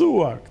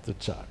shfrytzuar këtë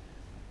qarje.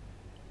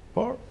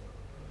 Por,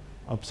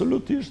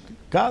 absolutisht,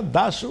 ka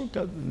dashur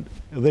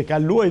dhe ka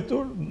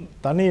luajtur,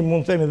 tani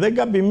mund të themi dhe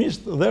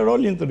gabimisht dhe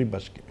rolin të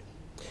ribashkimit.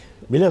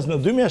 Biles në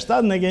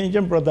 2007 ne kemi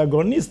qenë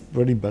protagonist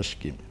për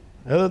ribashkimin,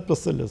 edhe të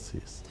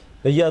PS-LSI-s.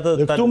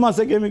 Dhe këtu mas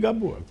e kemi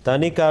gabuar.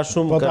 Tani ka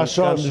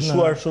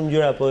ndryshuar shumë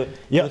gjëra, po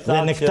jo, dhe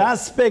në këtë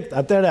aspekt,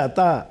 atëre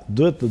ata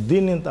duhet të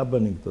dinin ta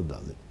bënin këtë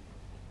dallim.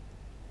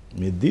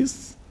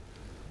 Midis,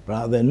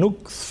 pra dhe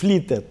nuk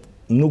flitet,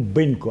 nuk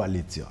bëjnë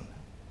koalicione.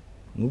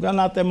 Nuk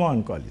kanë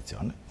atemohen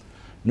koalicione.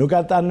 Nuk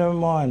ata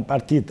nëmohen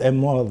partit e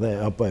modhe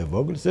apo e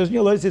vogël, se është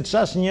një lloj si të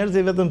shash njerëz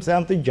vetëm se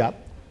janë të gjatë,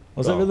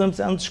 ose vetëm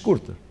se janë të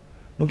shkurtër.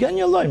 Nuk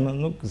janë një lloj,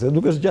 se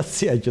nuk është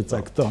gjatësia që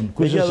cakton.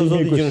 Kush është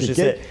i miku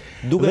shiket.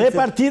 Dhe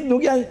partitë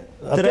nuk janë,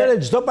 atëherë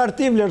çdo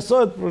parti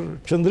vlerësohet për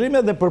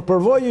qëndrimet dhe për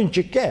përvojën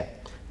që ke.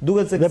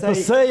 Dhe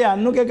PS-ja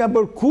nuk e ka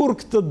bërë kurrë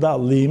këtë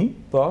dallim,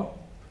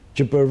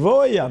 që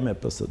përvoja me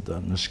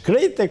PSD-n është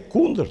krejt e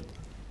kundërt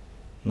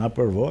nga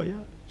përvoja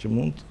që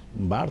mund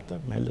të mbarte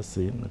me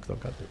LSI në këto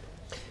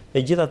kapitol.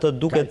 Megjithatë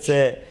duket se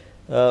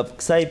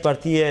kësaj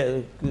partie,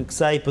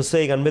 kësaj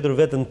PS-i kanë mbetur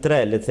vetëm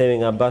 3, le të themi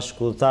nga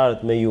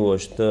bashkëpunëtarët me ju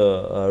është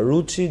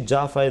Ruçi,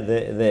 Xhafaj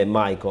dhe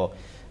Majko.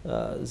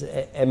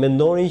 E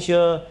mendonin që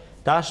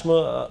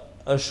tashmë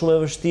është shumë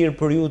e vështirë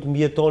për ju të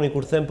mbjetoni,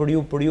 kur them për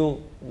ju,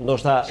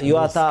 ndoshta jo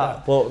ata,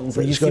 po në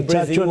përgjithësi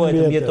brezi juaj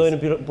të mbjetojnë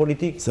në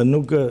politikë? Se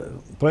nuk,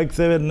 po e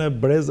ktheve në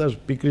brezash,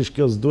 pikrisht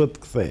kjo s'duhet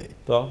të kthej.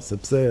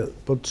 Sepse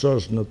po të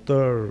shosh në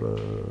tërë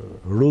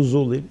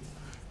Ruzullin,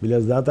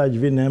 biles dhe ata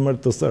që vinë emër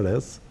të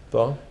SRS,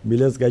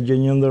 biles ka gjë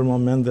një ndër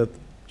momentet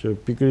që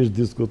pikrisht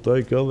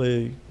diskutoj kjo dhe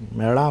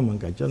me Ramën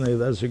ka qenë i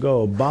dhe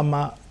shiko,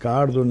 Obama ka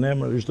ardhur në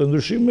emër, ishte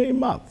ndryshim me i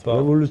madh,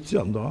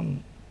 revolucion,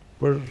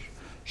 për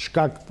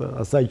shkak të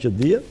asaj që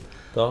dihet,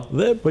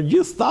 dhe për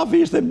gjithë stafi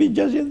ishte mbi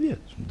 60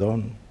 vjeç.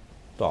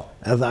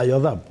 Edhe ajo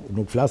dha,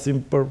 nuk flasim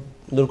për...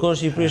 Ndërkohë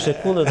Shqipëri është e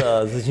kundërta,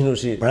 zë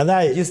Gjinushit.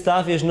 Gjithë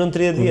stafi është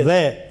 9-30 vjeç.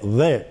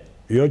 Dhe,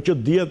 jo që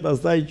dihet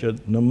pastaj që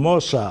në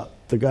mosha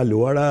të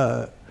kaluara,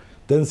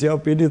 Tensi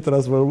Opini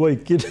transformoi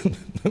Kinën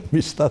në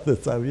mbi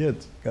 70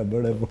 vjeç, ka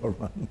bërë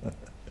reforma.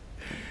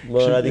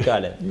 Më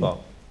radikale, po.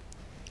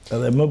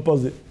 Edhe më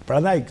pozitiv.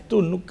 Prandaj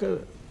këtu nuk...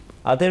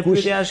 Atëherë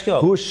pyetja është kjo.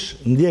 Kush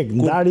ndjek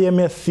ndarje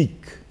me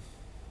thik,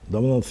 do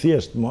më thënë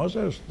thjesht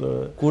mosha është...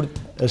 Kur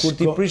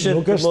ti prishet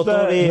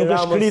motori Ramës... Nuk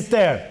është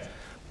kriter.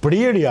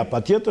 Prirja,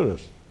 patjetër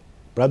është.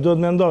 Pra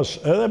duhet mendosh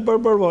edhe për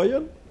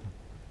përvojën,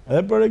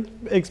 edhe për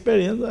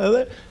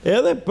eksperiencën,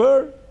 edhe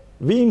për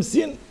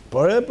vijimsinë,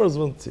 por edhe për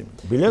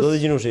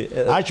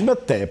zvendësimin. Aq më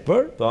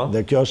tepër,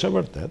 dhe kjo është e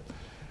vërtet,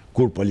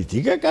 kur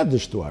politika ka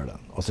dështuar,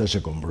 ose është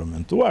e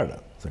komprometuar,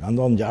 se ka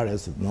ndonë ngjarje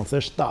si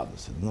 97,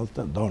 si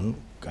 98,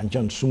 kanë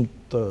qenë shumë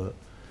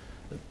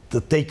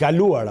të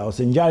tejkaluara,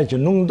 ose ngjarje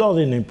që nuk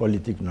ndodhin në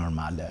politikë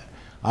normale,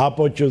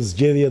 apo që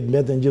zgjedhjet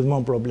mbeten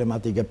gjithmonë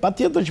problematike.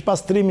 Patjetër që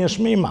pastrimi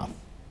është më i madh.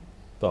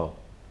 Do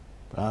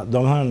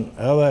më thënë,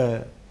 edhe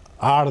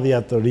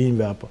ardhja të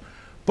rinjve, apo.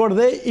 Por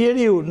dhe i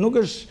riu nuk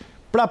është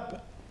prap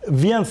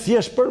vjen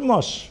thjesht për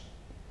mosh.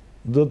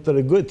 Do të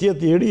tregoj të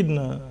jetë i ri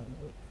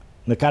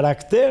në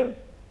karakter,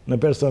 në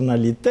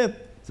personalitet,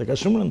 se ka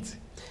shumë rëndësi.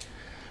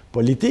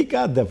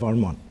 Politika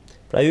deformon.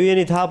 Pra ju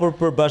jeni të hapur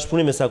për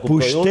bashkëpunim, sa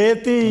kuptoj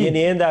unë,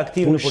 jeni ende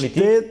aktiv në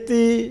politikë?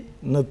 Pushteti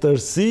në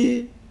tërësi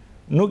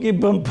nuk i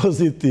bën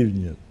pozitiv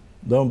një.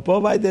 Do më po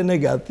vajte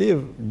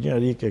negativ,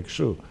 njëri ke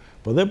këshu.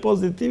 Po dhe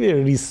pozitivi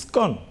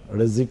riskon,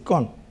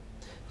 rezikon.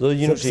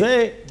 Sepse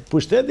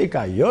pushteti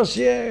ka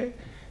joshje,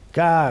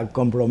 ka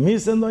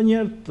kompromise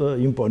ndonjëherë të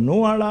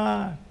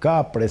imponuara,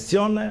 ka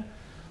presione,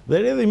 dhe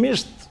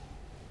rrjedhimisht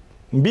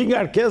mbi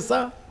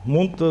ngarkesa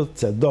mund të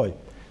cedoj.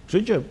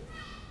 Kështu që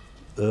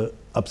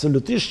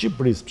absolutisht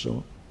Shqipërisë, për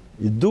shembull,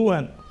 i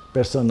duhen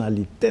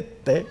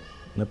personalitete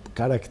në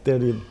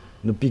karakterin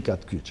në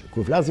pikat kyçe.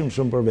 Kur flasim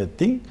shumë për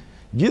vetin,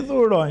 gjithë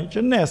urojnë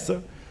që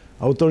nesër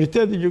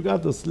autoriteti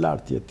gjykatës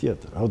lartë jetë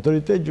tjetër,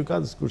 autoriteti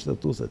gjykatës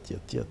kushtetuese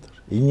jetë tjetër,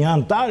 i një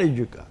antar i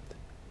gjykatës.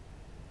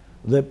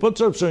 Dhe po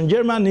të shofshon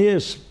Gjermani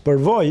është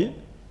përvojë,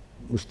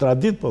 është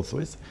tradit po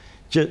thuajse,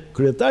 që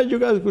kryetari i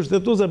gjykatës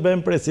kushtetuese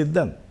bëhen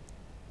president.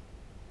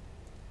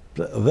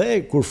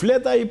 Dhe kur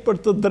flet ai për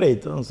të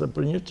drejtën, ose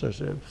për një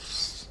çështje,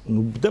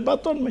 nuk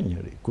debaton me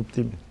njëri,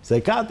 kuptimin, se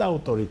ka atë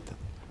autoritet.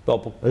 Po,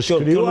 kjo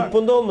nuk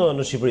po ndodh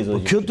në Shqipëri, po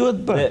kjo duhet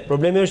bërë.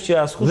 Problemi është që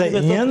askush nuk e thot.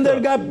 Dhe një ndër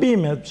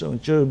gabimet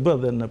që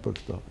bëhen në për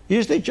këto,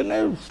 ishte që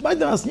ne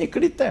s'mbajtëm asnjë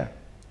kriter.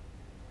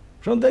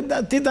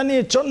 Ti tani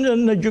e çon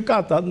në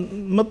gjykata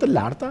më të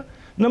larta,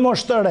 në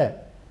moshë të re.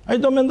 Ai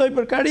do mendoj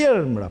për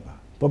karrierën mbrapa.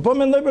 Po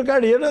mendoj për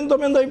karrierën,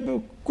 do mendoj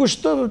kush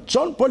të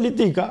çon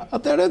politika,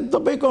 atëherë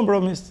do bëj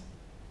kompromis.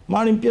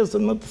 Marrin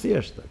pjesën më të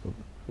thjeshtë.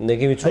 Ne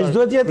kemi çuar. Ai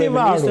duhet jetë i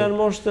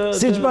varur.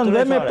 Siç bën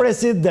dhe me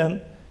president,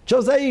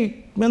 nëse ai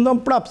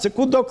mendon prapë se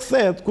ku do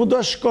kthehet, ku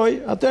do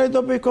shkoj, atëherë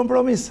do bëj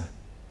kompromise.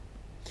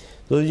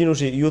 Do të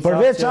Gjinushit, ju thotë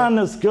përveç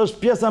anës, kjo është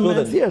pjesa më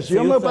e thjeshtë.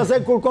 Jo më pastaj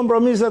kur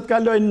kompromiset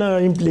kalojnë në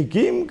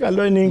implikim,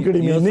 kalojnë në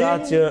inkriminim. Ju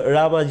thatë që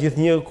Rama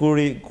gjithnjë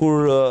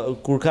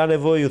kur ka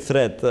nevojë ju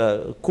thret.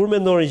 Kur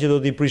mendoni që do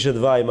t'i prishet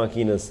vaj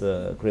makinës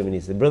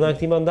kryeministit? Brenda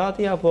këtij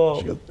mandati apo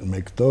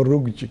me këto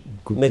rrugë që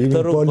kuptimin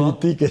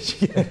politike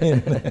që kemi?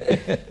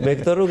 Me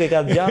këto rrugë e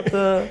ka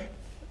gjatë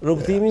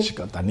rrugtimin?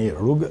 Shiko tani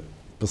rrugë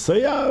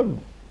PS-ja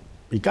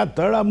i ka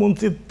tëra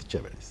mundësit të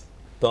qeverisë.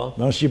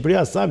 Në Shqipëria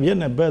sa vjen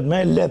e bëhet me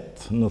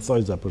lehtë në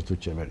thojza për të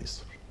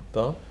qeverisur.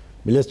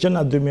 Biles që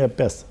në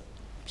 2005.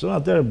 Që në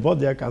atërë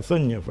Bodja ka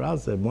thënë një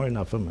frasë, e mori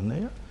në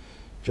FMN-ja,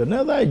 që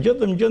ne dhe e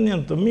gjëtëm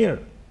gjëndjen të mirë.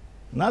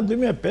 Në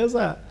 2005,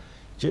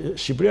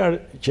 Shqipëria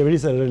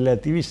qeverisë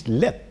relativisht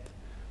lehtë,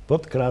 po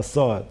të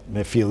krahasohet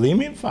me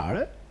fillimin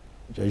fare,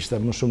 që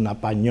ishte më shumë në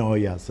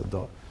panjoja se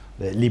do,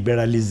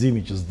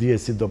 liberalizimi që s'dije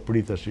si do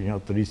pritesh një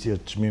të rrisje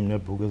të çmimin e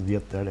bukës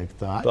 10 herë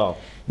këta.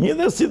 Një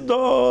dhe si do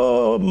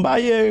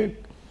mbaje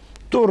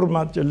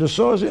turmat që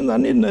lëshoshin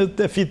tani në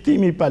te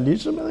fitimi I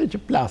palishëm edhe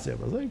që plasje,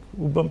 pastaj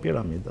u bën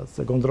piramida,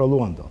 se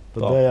kontrolluan do. Po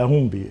dhe ja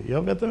humbi,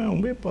 jo vetëm e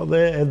humbi, po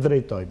dhe e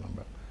drejtoi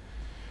më.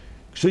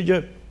 Kështu që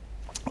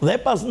dhe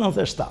pas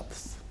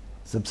 97-s,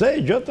 sepse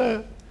e gjote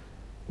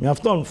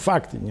mjafton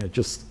fakti një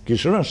që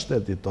kishte rënë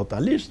shteti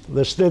totalisht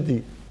dhe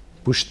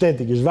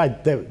pushteti kishte vajt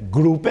te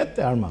grupet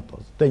e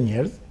armatos, te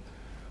njerëz,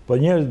 po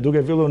njerëz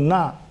duke filluar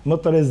na më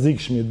të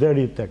rrezikshmi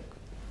deri tek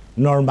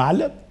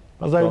normalet,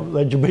 pastaj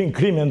dhe që bëjnë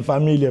krime në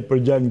familje për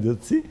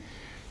gjangdëtësi,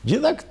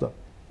 gjitha këto.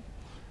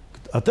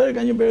 Atëherë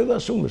ka një periudhë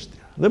shumë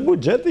vështirë. Dhe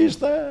buxheti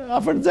ishte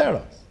afër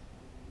zeros.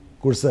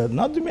 Kurse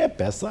në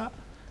 2005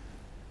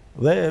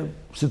 dhe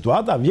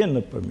situata vjen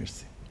në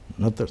përmirësi,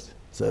 në tërsi.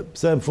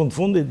 Sepse në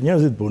fundit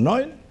njerëzit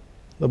punojnë,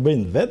 dhe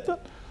bëjnë vetën,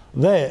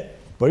 dhe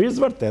për i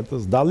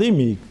vërtetës,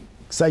 dallimi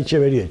kësaj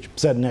qeverie, që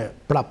pse ne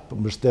prapë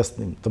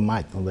mbështesnim të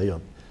majtën dhe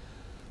jotë,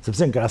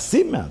 sepse në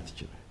krahasim me atë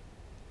qeveri,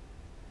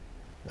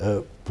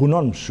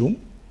 punon më shumë,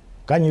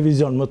 ka një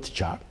vizion më të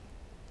qartë,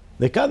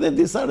 dhe ka dhe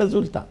disa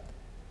rezultate.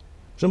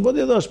 Shumë po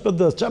t'i do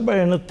shpëdës, qa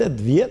bërë në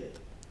 8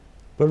 vjetë,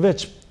 përveç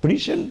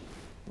prishen,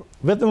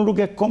 vetëm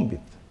rrugë e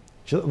kombit,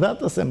 që dhe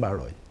atë se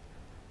mbaroj,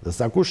 dhe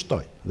sa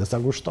kushtoj, dhe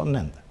sa kushton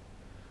nende.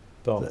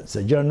 Se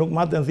gjërë nuk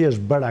maten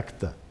thjesht bëra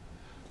këtë.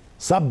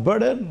 Sa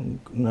bërë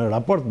në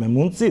raport me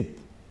mundësit,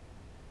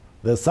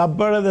 dhe sa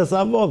bërë dhe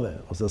sa vodhe,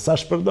 ose sa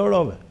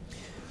shpërdorove.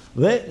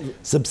 Dhe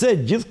sepse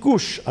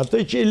gjithkush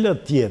atë që I lë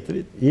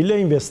tjetrit, I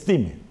lë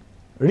investimin,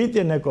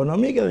 rritjen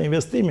ekonomike dhe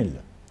investimin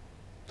lë.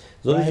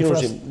 Zoti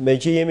Gjinushit, me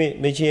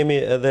që jemi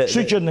edhe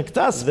në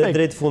këtë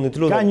aspekt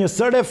ka një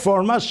së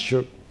reformash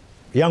që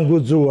janë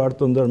guxuar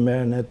të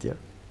ndërmerren e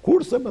tjerë.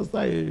 Kurse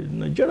pastaj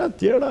në gjëra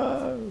tjera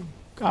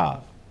ka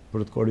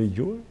për të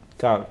korrigjuar.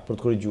 Ka për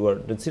të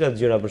korrigjuar. Në cilat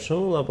gjëra për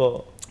shembull apo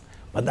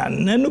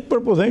ne nuk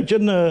përputhem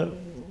që në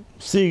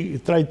si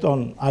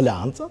trajton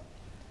aleancat.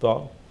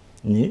 Po.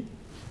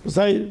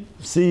 Pastaj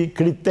si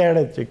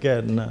kriteret që ke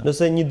në...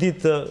 Nëse një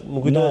ditë,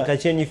 më kujtohet, ka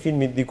qenë një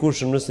film I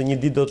dikushëm, nëse një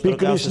ditë do të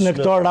trokasësh pikërisht në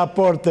këto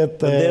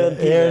raportet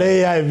e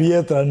reja e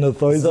vjetra në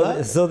thojza.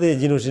 Zoti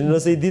Gjinushit,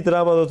 nëse një ditë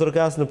Rama do të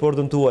trokasë në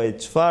portën tuaj,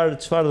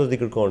 çfarë do t'i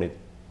kërkonit?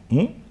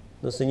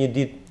 Nëse një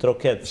ditë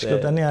troket se...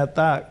 Shko tani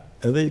ata,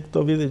 edhe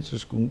këto vite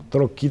që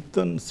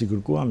trokitën, si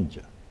kërkuam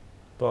që.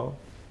 Po.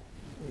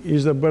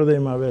 Ishte bërë dhe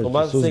I marrëveshje.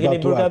 Po se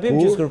keni bërë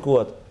gabim që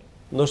s'kërkuat.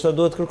 Ndoshta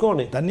duhet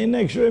kërkoni. Tani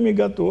ne kështu jemi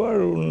gatuar,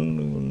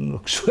 unë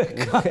kështu e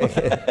kam.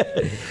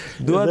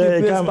 Dua të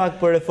pyes pak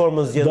për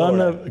reformën zgjedhore.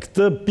 Në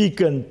këtë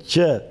pikën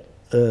që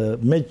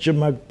me që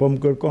po më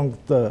kërkon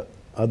këtë,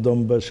 a do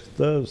më bësh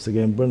këtë, se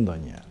kemi bërë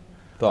ndonjëherë.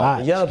 Po,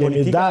 ja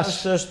politika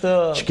është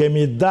që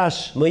kemi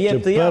dash që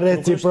për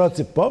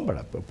reciprocitet, po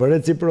bra, për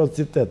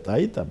reciprocitet,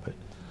 ai ta bëj.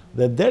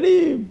 Dhe deri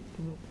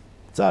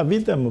ca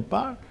vite më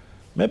parë,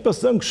 me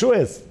pësën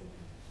këshues.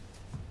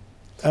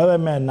 Edhe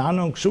me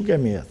nanën kështu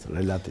kemi jetë,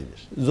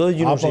 relativisht.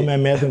 Apo me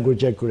metën kur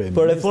që kryemi.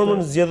 Për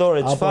reformën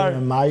zgjedhore,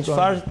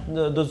 çfarë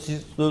do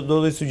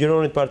t'i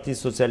sugjeronit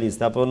Partisë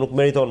Socialiste, apo nuk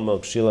meriton më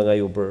këshilla nga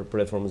ju për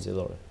reformën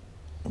zgjedhore?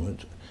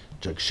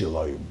 Që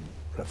këshilloj,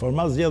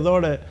 reforma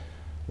zgjedhore...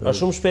 A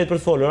shumë shpejt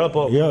për të folur,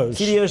 apo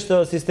cili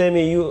është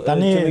sistemi që ju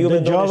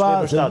mendoni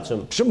shpejt përshtatshëm?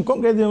 Shumë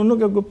konkretisht, unë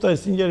nuk e kuptoj,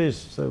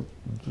 sinqerisht, se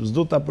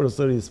s'du ta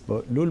përsëris,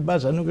 po Lul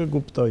Basha nuk e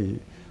kuptoj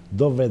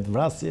do vetë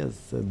vrasje,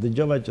 se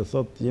dëgjova që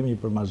thot jemi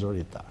për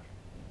mazhoritar.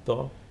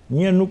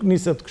 Një nuk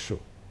niset kështu.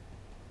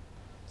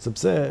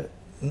 Sepse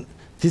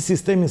ti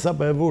sistemi sa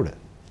për e vure.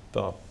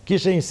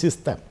 Kishe një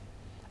sistem.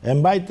 E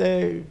mbajte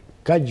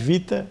kaq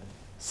vite,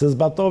 se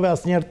zbatove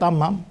as njerë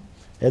tamam,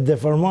 e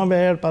deformove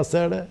herë pas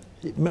here,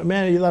 me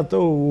I dha të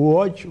u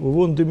hoq, u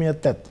vu në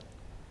 2008.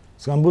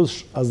 S'ka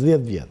mbush as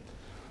 10 vjetë.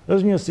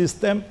 është një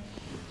sistem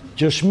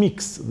që është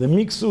miks, dhe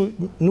miksu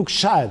nuk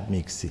shahet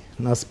miksi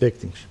në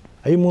aspektin kështë.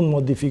 Ai mund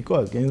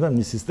modifikohet, kemi thënë,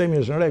 një sistemi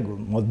është në rregull,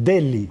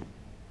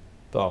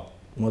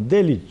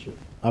 modeli që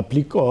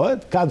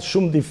aplikohet ka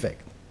shumë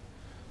defekt.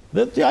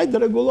 Dhe të hajde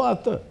rregullo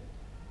atë.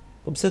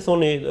 Po pse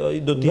thoni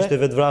do të ishte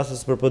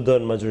vetvrasës për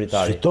PD-n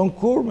majoritari? Fiton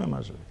kur me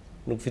majoritari?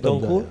 Nuk fiton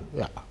kur?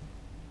 Ja.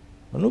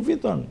 Po nuk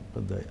fiton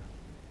PD-ja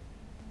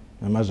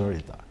me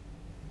majoritari.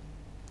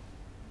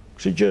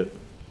 Kështu që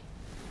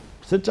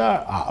se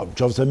çfarë,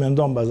 qoftë se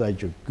mendon pastaj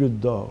që ky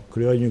do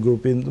krijojë një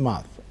grupim të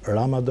madh,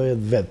 Rama do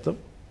jetë vetëm,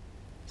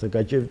 se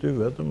ka qef ty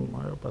vetëm,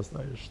 ajo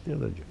pastaj është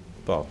tjetër gjë.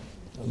 Po.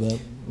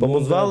 Po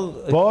mund vall.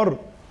 Por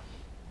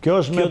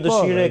kjo është me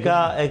dëshirë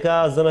e ka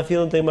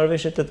zanafillën te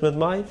marrëveshja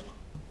 18 majit?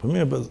 Po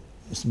mirë,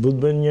 s'bu të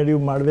bën njeriu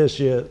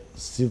marrëveshje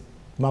si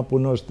ma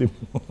punosh ti.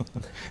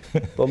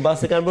 Po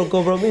mbase kanë bërë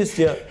kompromis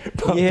që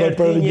një herë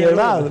për një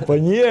radhë, po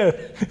një herë.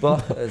 Po,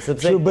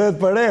 sepse çu bëhet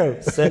për herë.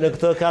 Se në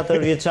këtë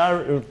 4 vjeçar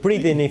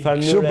pritin në një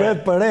mënyrë. Çu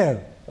bëhet për herë.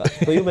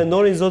 Po ju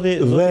mendoni zoti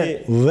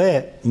dhe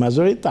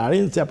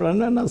majoritarin s'ia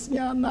pranojnë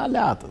asnjë në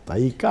aleatët.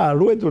 Ai ka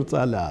ruajtur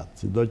ca aleat,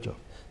 sidoqoftë.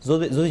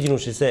 Zoti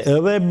Gjinushit se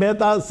edhe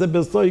meta se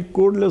besoj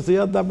kur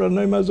lësia ta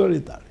pranoj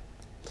majoritari.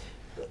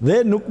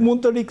 Dhe nuk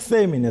mund të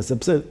rikthehemi ne,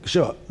 sepse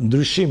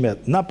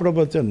ndryshimet na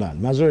proporcional,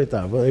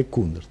 majoritar, e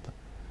kundërta.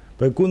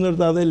 Po e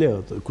kundërta dhe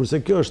lejohet, kurse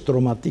kjo është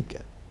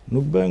traumatike,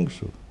 nuk bën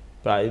kështu.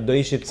 Pra, do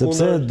ishit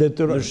kundër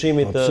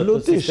ndryshimit të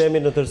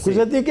sistemit në tërësi.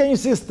 Kurse ti ke një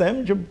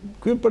sistem që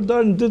ky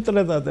përdor në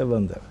 2/3 e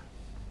vendeve.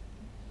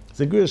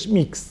 Se ky është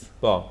miks.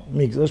 Po.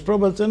 Miks, është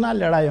proporcional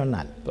e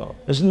rajonal. Po.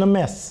 Është në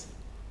mes.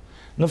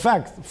 Në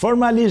fakt,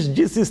 formalisht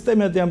gjithë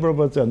sistemet janë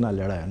proporcional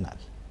e rajonal.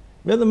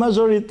 Vetëm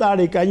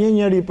majoritari ka një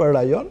njeri për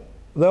rajon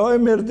dhe o e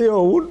merdi o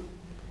unë,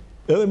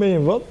 edhe me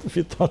një vot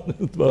fiton.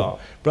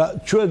 Pra,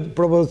 quhet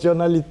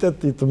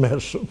proporcionalitet i të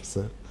mërshëm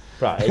se.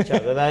 Pra, e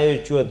qartë, edhe ajo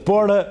quhet.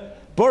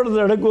 Por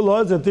dhe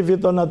rregullohet se ti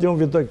fiton aty,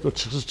 unë fitoj këtu.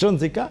 Ç'është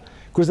si ka?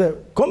 Kurse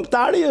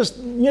kombëtari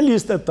është një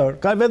listë e tërë,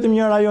 ka vetëm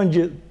një rajon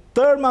gjithë.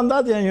 Tërë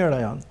mandati janë një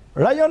rajon.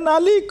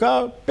 Rajonali ka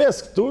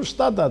 5 këtu,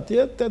 7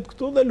 atje, 8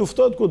 këtu dhe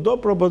luftohet kudo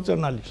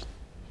proporcionalisht.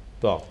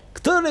 Po.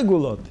 Këtë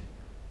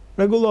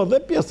rregullohet dhe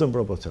pjesën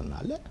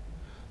proporcionale.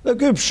 Dhe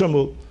ky për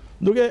shembull,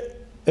 duke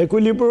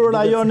ekuilibruar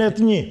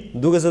rajonet një.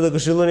 Duke se të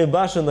këshilloni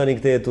bashkë tani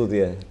këtë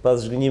tutje, pas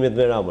zhgënjimit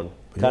me Ramën.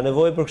 Ka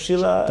nevojë për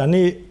këshilla?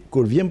 Tani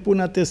kur vjen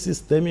puna te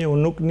sistemi,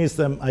 unë nuk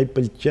nisem ai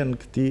pëlqen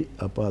këtij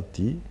apo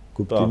atij,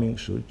 kuptimin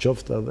kështu,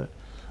 qoftë edhe.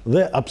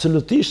 Dhe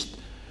absolutisht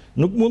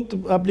nuk mund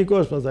të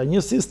aplikosh pastaj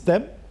një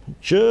sistem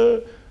që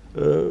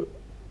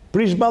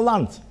prish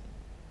balancë.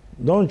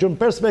 Do në që në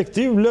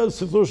perspektivë lë,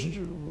 si thush,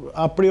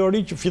 a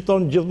priori që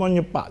fiton gjithmonë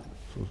një palë.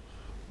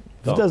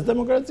 Vites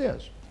demokracia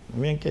është,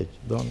 më vjen keq.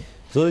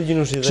 Zotë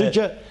Gjinushit. Kështu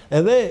që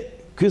edhe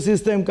ky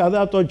sistem ka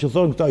dhe ato që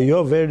thonë këta jo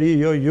veri,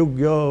 jo jug,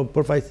 jo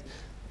përfaqësi.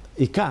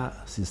 I ka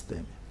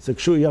sistemi. Se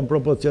kështu janë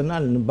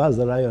proporcional në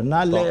bazë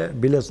rajonale,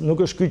 biles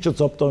nuk është ky që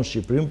copton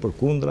Shqipërinë,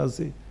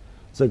 përkundrazi,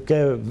 se ke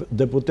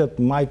deputet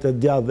majtë e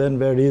djathtë dhe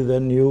në veri dhe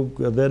në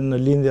jug, dhe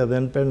në lindje dhe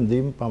në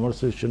perëndim,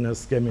 pavarësisht që ne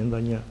s'kemi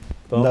ndonjë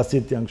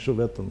ndasit janë kështu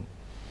vetëm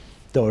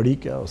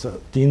teorike ose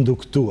të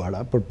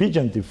induktuara,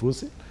 përpiqen t'i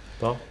fusin.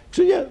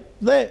 Kështu që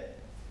dhe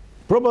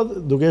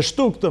duke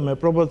shtu këtë me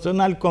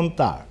proporcional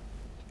kombëtar,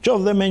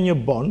 qoftë dhe me një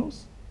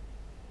bonus,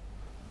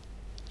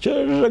 që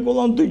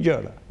rregullon dy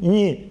gjëra.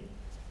 Një,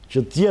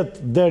 që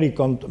tjetë deri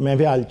me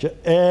fjalë që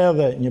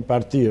edhe një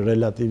parti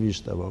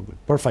relativisht e vogël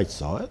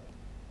përfaqësohet,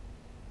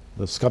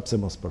 dhe s'ka pse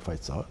mos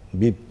përfaqësohet,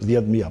 mbi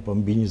 10.000 apo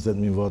mbi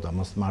 20.000 vota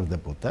mos marrë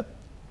deputet,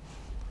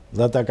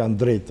 dhe ata kanë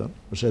drejtën,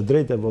 është e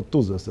drejtë e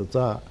votuesve, se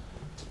ca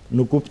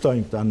nuk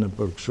kuptojnë këta në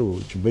për kështu,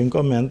 që bëjnë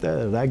komente,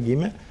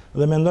 reagime,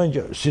 dhe mendojnë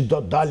që si do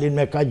dalin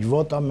me kaq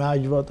vota, me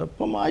aq vota,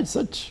 po më aq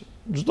se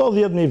çdo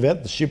 10.000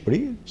 vetë në Shqipëri,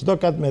 çdo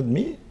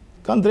 14.000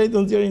 kanë drejtën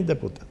të zgjerin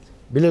deputet.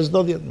 Bile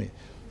çdo 10.000.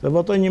 Se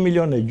votojnë 1,5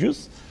 milion,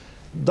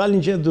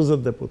 dalin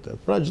 140 deputet.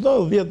 Pra çdo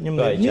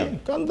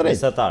 10-11 kanë drejtë.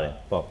 Mesatare,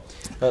 po.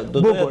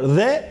 Bukur,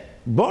 dhe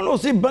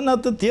bonusi bën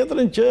atë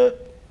tjetrën që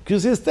ky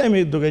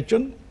sistemi duke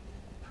qenë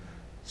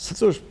si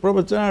thosh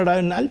proporcional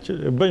rajonal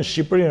që bën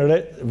Shqipërinë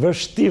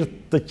vështirë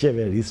të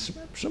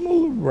qeverisshme. Për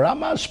shembull,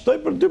 Rama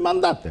shpëtoi për 2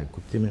 mandate,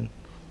 kuptimin.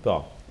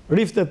 Po.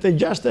 Riftet e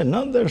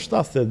 69 dhe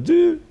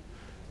 72,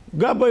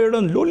 gaboj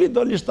rënd Luli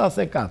doli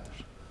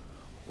 74.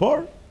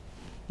 Por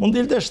mund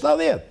dilte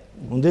 70.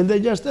 Mund dilte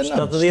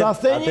 69,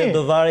 71. Atë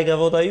do vari nga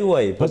vota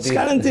juaj. Po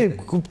s'ka rëndi,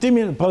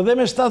 kuptimin, po dhe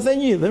me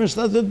 71, dhe me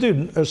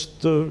 72,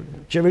 është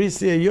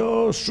qeverisje jo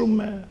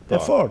shumë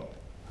e fortë.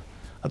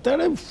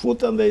 Atëre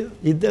futën dhe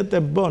idet e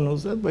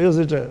bonuset, po jo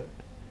si që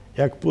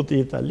ja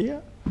këputi Italia,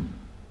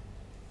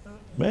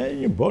 me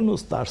një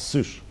bonus të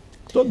arsysh.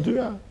 Këto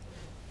dyja.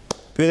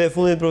 Pyetja e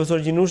fundit,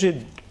 profesor Gjinushit,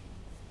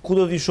 ku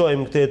do t'i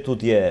shohim këtë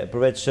tutje,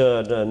 përveç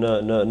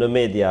në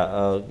media,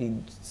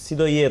 si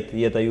do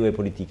jetë jeta juaj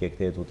politike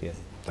këtë tutje?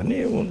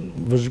 Tani,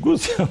 unë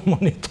vëzhgusja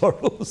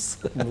monitorus.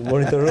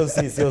 Monitorus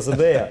si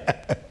OSB-ja?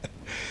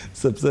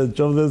 Sepse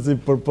qovë dhe si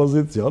për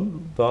pozicion,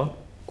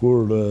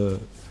 kur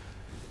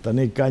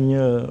tani ka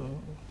një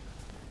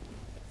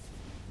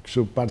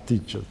kështu parti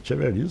që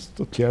qeveris,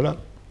 të tjera,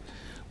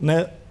 ne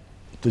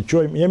të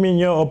qojmë, jemi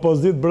një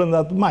opozit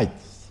brënda të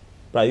majtës.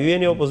 Pra, ju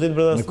jeni opozit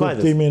brënda të majtës?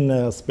 Në kuptimin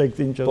e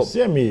aspektin që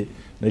s'jemi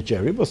në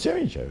qeveri, po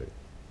s'jemi në qeveri.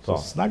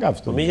 S'na ka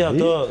fëtu.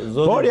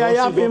 Por ja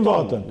japin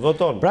votën.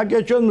 Pra kjo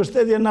qënë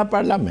mbështetje në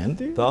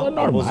parlamenti,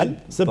 normal,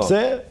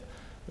 sepse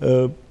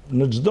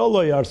në gjdo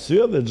loj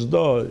arsye dhe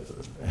gjdo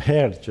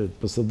herë që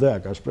PSD-a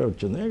ka shprehu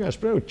qëndërja, ka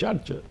shprehu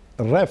qartë që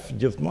rref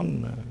gjithmonë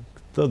në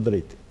këtë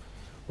drejti.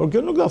 Por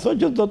kjo nuk da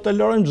thot që do të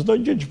lorojmë gjdo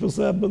gjë që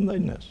PSD-a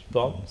bëndaj nesh.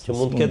 Po, që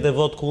mund të ketë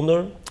vot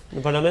kundër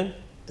në parlament?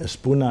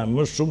 është puna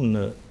më shumë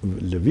në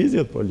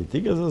lëvizjet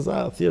politike se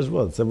sa thjesht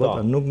vot, se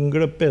vota nuk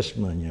ngrëpesh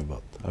më një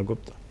vot, a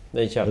kupton?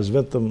 Është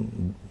vetëm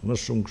më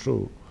shumë kështu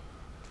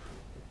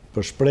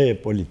për shprehje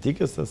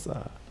politike se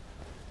sa.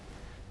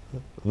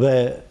 Dhe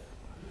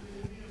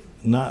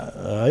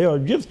ajo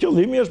gjithë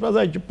qëllimi është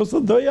pastaj që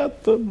PSD-ja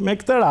me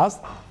këtë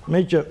rast,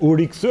 me që u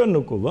rikthyen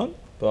në kuvend,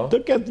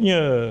 të ketë një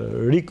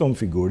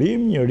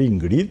rikonfigurim, një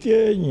ringritje,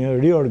 një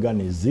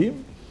riorganizim,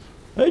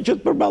 e që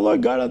të përballoj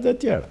garat e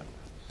tjera.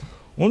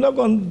 Unë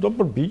do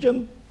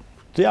përpiqem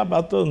të jap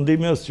atë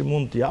ndihmës që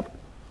mund të jap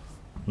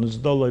në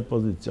çdo lloj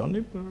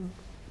pozicioni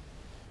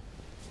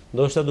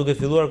Ndoshta duke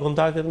filluar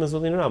kontaktet me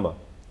zotin Rama?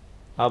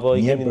 Apo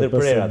i kemi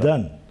ndërprerë ata?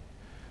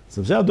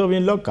 Sepse do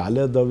vinë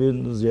lokale, do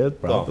vinë zgjedhjet,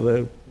 prapë dhe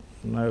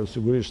na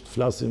sigurisht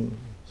flasim,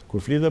 kur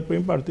flitet për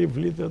një parti,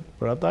 flitet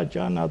për ata që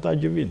janë, ata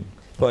që vinë.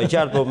 Po, e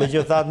qartë, po,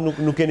 megjithatë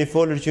nuk keni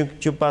folur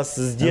që pas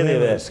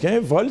zgjedhjeve.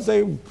 S'kemi folur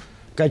se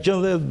ka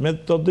qenë dhe me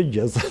të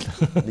dëgjesat.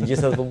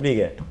 Dëgjesat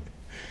publike.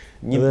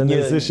 Dhe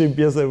nëse ishim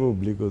pjesë e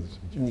publikut.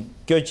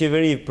 Kjo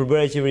qeveri,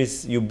 përbërja e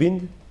qeverisë ju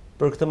bind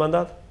për këtë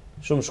mandat?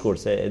 Shumë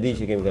shkurt, se e di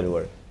që kemi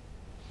kaluar.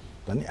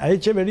 Tani, ai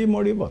qeveri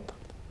mori votat.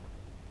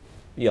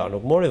 Ja,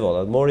 nuk mori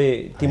votat,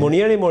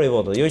 timonieri mori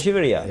votat, jo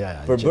qeveria.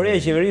 Përbërja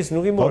e qeverisë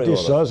nuk i mori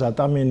votat. Po ti shosh,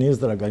 ata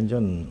ministra kanë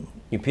qenë...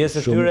 Një pjesë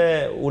e tyre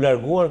u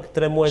larguan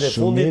 3 muajt e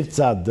fundit.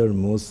 Shumica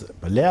dërmuese,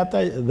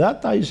 dhe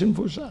ata ishin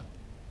fushat.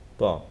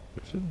 Po.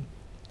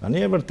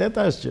 Tani e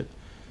vërteta është që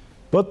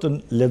po të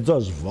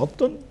lexosh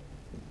votën,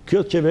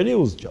 kjo qeveri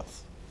u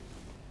zgjodh.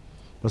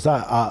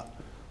 Përsa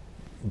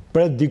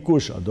pret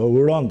dikush, do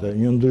uronte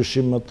një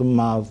ndryshim më të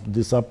madh,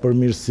 disa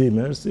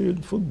përmirësime, si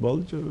në futboll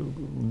që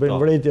bën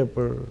vërejtje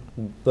për...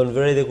 Bën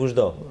vërejtje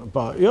kushdo.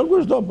 Po, jo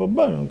kushdo, po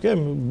bën,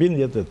 kemë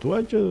bindjet e tua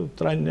që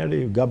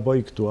trajneri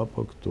gaboj këtu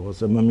apo këtu,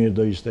 ose më mirë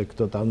do ishte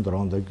këtë ta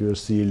ndronte, ky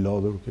është si i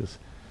lodhur,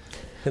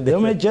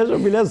 Jo me qeshur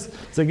biles,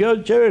 se kjo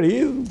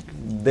qeveri,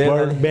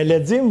 por me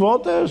lexim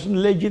vote është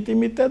në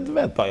legitimitet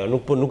vetë. Po, jo,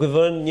 nuk e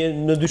vënë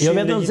në dyshim jo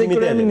vetëm si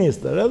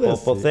kryeministër, edhe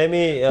po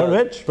themi,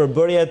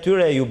 përbërja e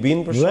tyre ju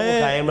bin për shumë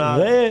ka emra...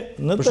 Dhe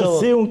në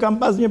tërsi unë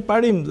kam pas një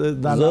parim,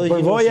 në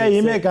përvoja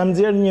ime kam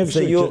nxjerr një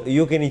kështu që...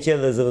 Ju keni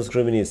qenë dhe zëvës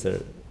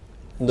kryeministër.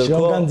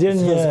 Ndërkohë,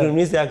 zëvës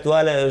kryeministri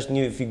aktuale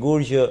është një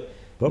figurë që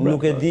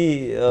nuk e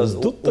di,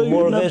 u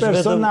morë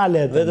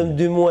vetëm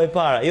 2 muaj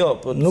para. Jo,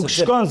 nuk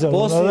shkon se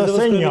po si zëvës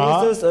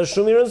kryeministës është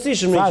shumë i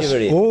rëndësishëm në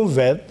qeveri. Unë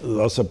vetë,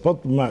 ose po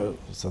të më,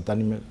 sa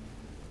tani me,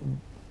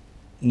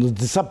 në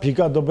disa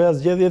pika do bëja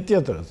zgjedhje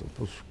tjetër,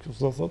 po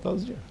s'do thot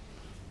asgjë.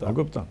 Ta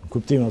kupton,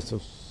 kuptim ose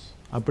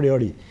a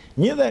priori.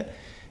 Një dhe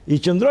i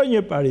qëndroj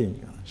një parim.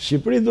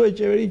 Shqipëri duhet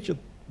qeveri që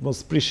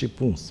mos prishi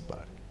punës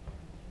pari.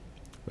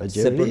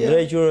 Se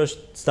përdrejqur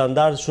është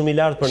standard shumë i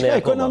lartë për ne akoma.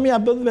 Ekonomia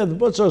bët vetë,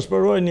 po që është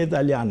përvojnë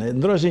italiane,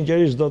 ndroshin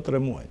qerish do 3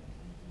 muaj.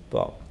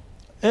 Po.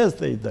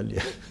 Este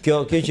Italia. Kjo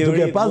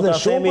qeveri mund të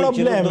themi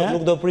që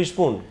nuk do prish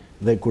punë.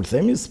 Dhe kur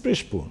themi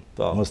s'prish punë,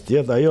 mos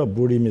tjetë ajo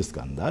burimi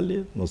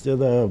skandalit, mos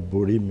tjetë ajo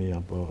burimi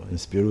apo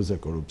inspiruese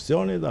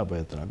korupcionit, apo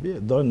e trabje,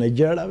 do në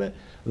gjerave,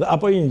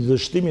 apo i një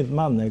dështimit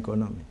madh në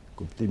ekonomi,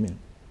 kuptimin.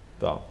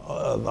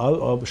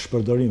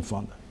 Shpërdorim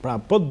fonde.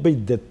 Pra, po të bëj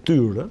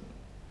detyrë,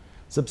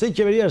 sepse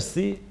qeveria është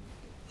si,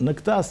 në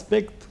këta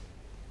aspekt,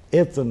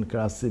 ecën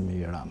krahasimi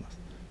i Ramës.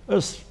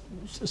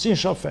 është si një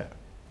shofer.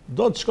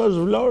 Do të shkosh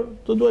Vlorë,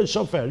 të duhet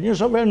shofer. Një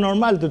shofer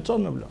normal të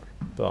qonë në Vlorë.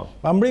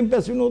 Pa mbrim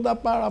 5 minuta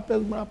para,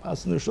 5 mrapa,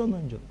 asë në shonë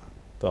në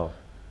gjithë.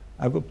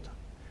 A kupta.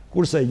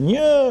 Kurse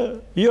një,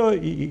 jo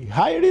i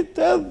hajrit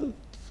edhe,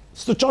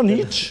 së të qonë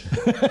hiqë.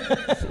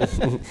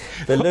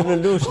 Të lënë në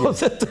lushë.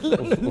 Ose të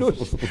lënë në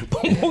lushë.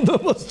 Po mund të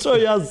mos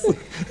qoj asë.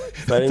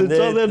 Të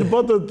qonë dhe në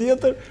botën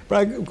tjetër.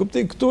 Pra, kupti,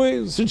 këtu e,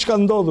 si që ka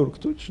ndodhur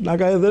këtu, që nga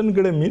ka edhe në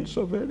gremin,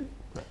 shoferi.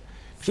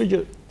 Kështu që,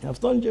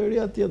 njafton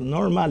qeveria tjetë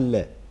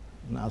normale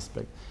në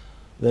aspekt.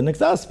 Dhe në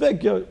këta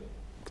aspekt,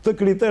 këtë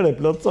kritere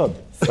plotësot.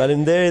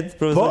 Faleminderit,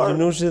 profesor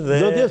Gjinushit.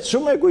 Do t'jetë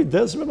shumë e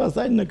kujdesshme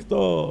pastaj në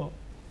këto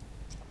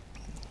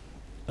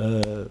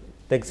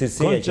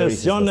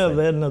koncesione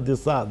dhe në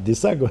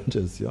disa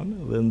koncesione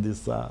dhe në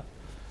disa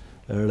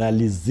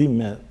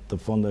realizime të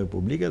fondeve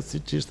publike, si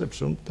që ishte për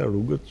shumë të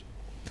rrugët.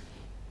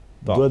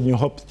 Duhet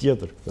një hop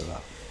tjetër këtë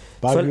radhë.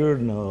 Pa hyrë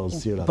në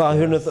Olsira. Pa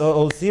hyrë në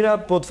Olsira,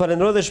 po të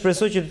falenderoj dhe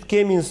shpresoj që të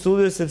kemi në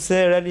studio, sepse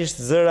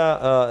realisht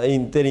zëra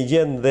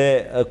inteligjent dhe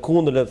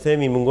kundër, le të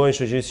themi, mungojnë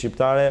shoqërisë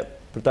shqiptare,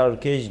 për ta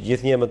keq,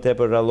 gjithnjë më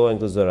tepër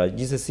rallohen këto zëra.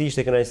 Gjithsesi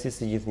ishte kënaqësi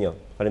si gjithnjë.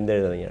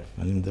 Faleminderit edhe një herë.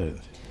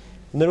 Faleminderit.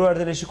 Nderuar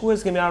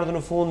teleshikues, kemi ardhur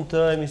në fund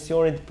të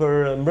emisionit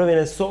për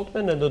mbrëmjen e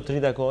sotme, ne do të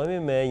ritakohemi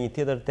me një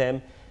tjetër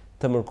temë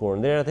të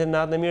mërkurë. Deri atëherë,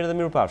 natën e mirë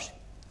dhe mirupafshim.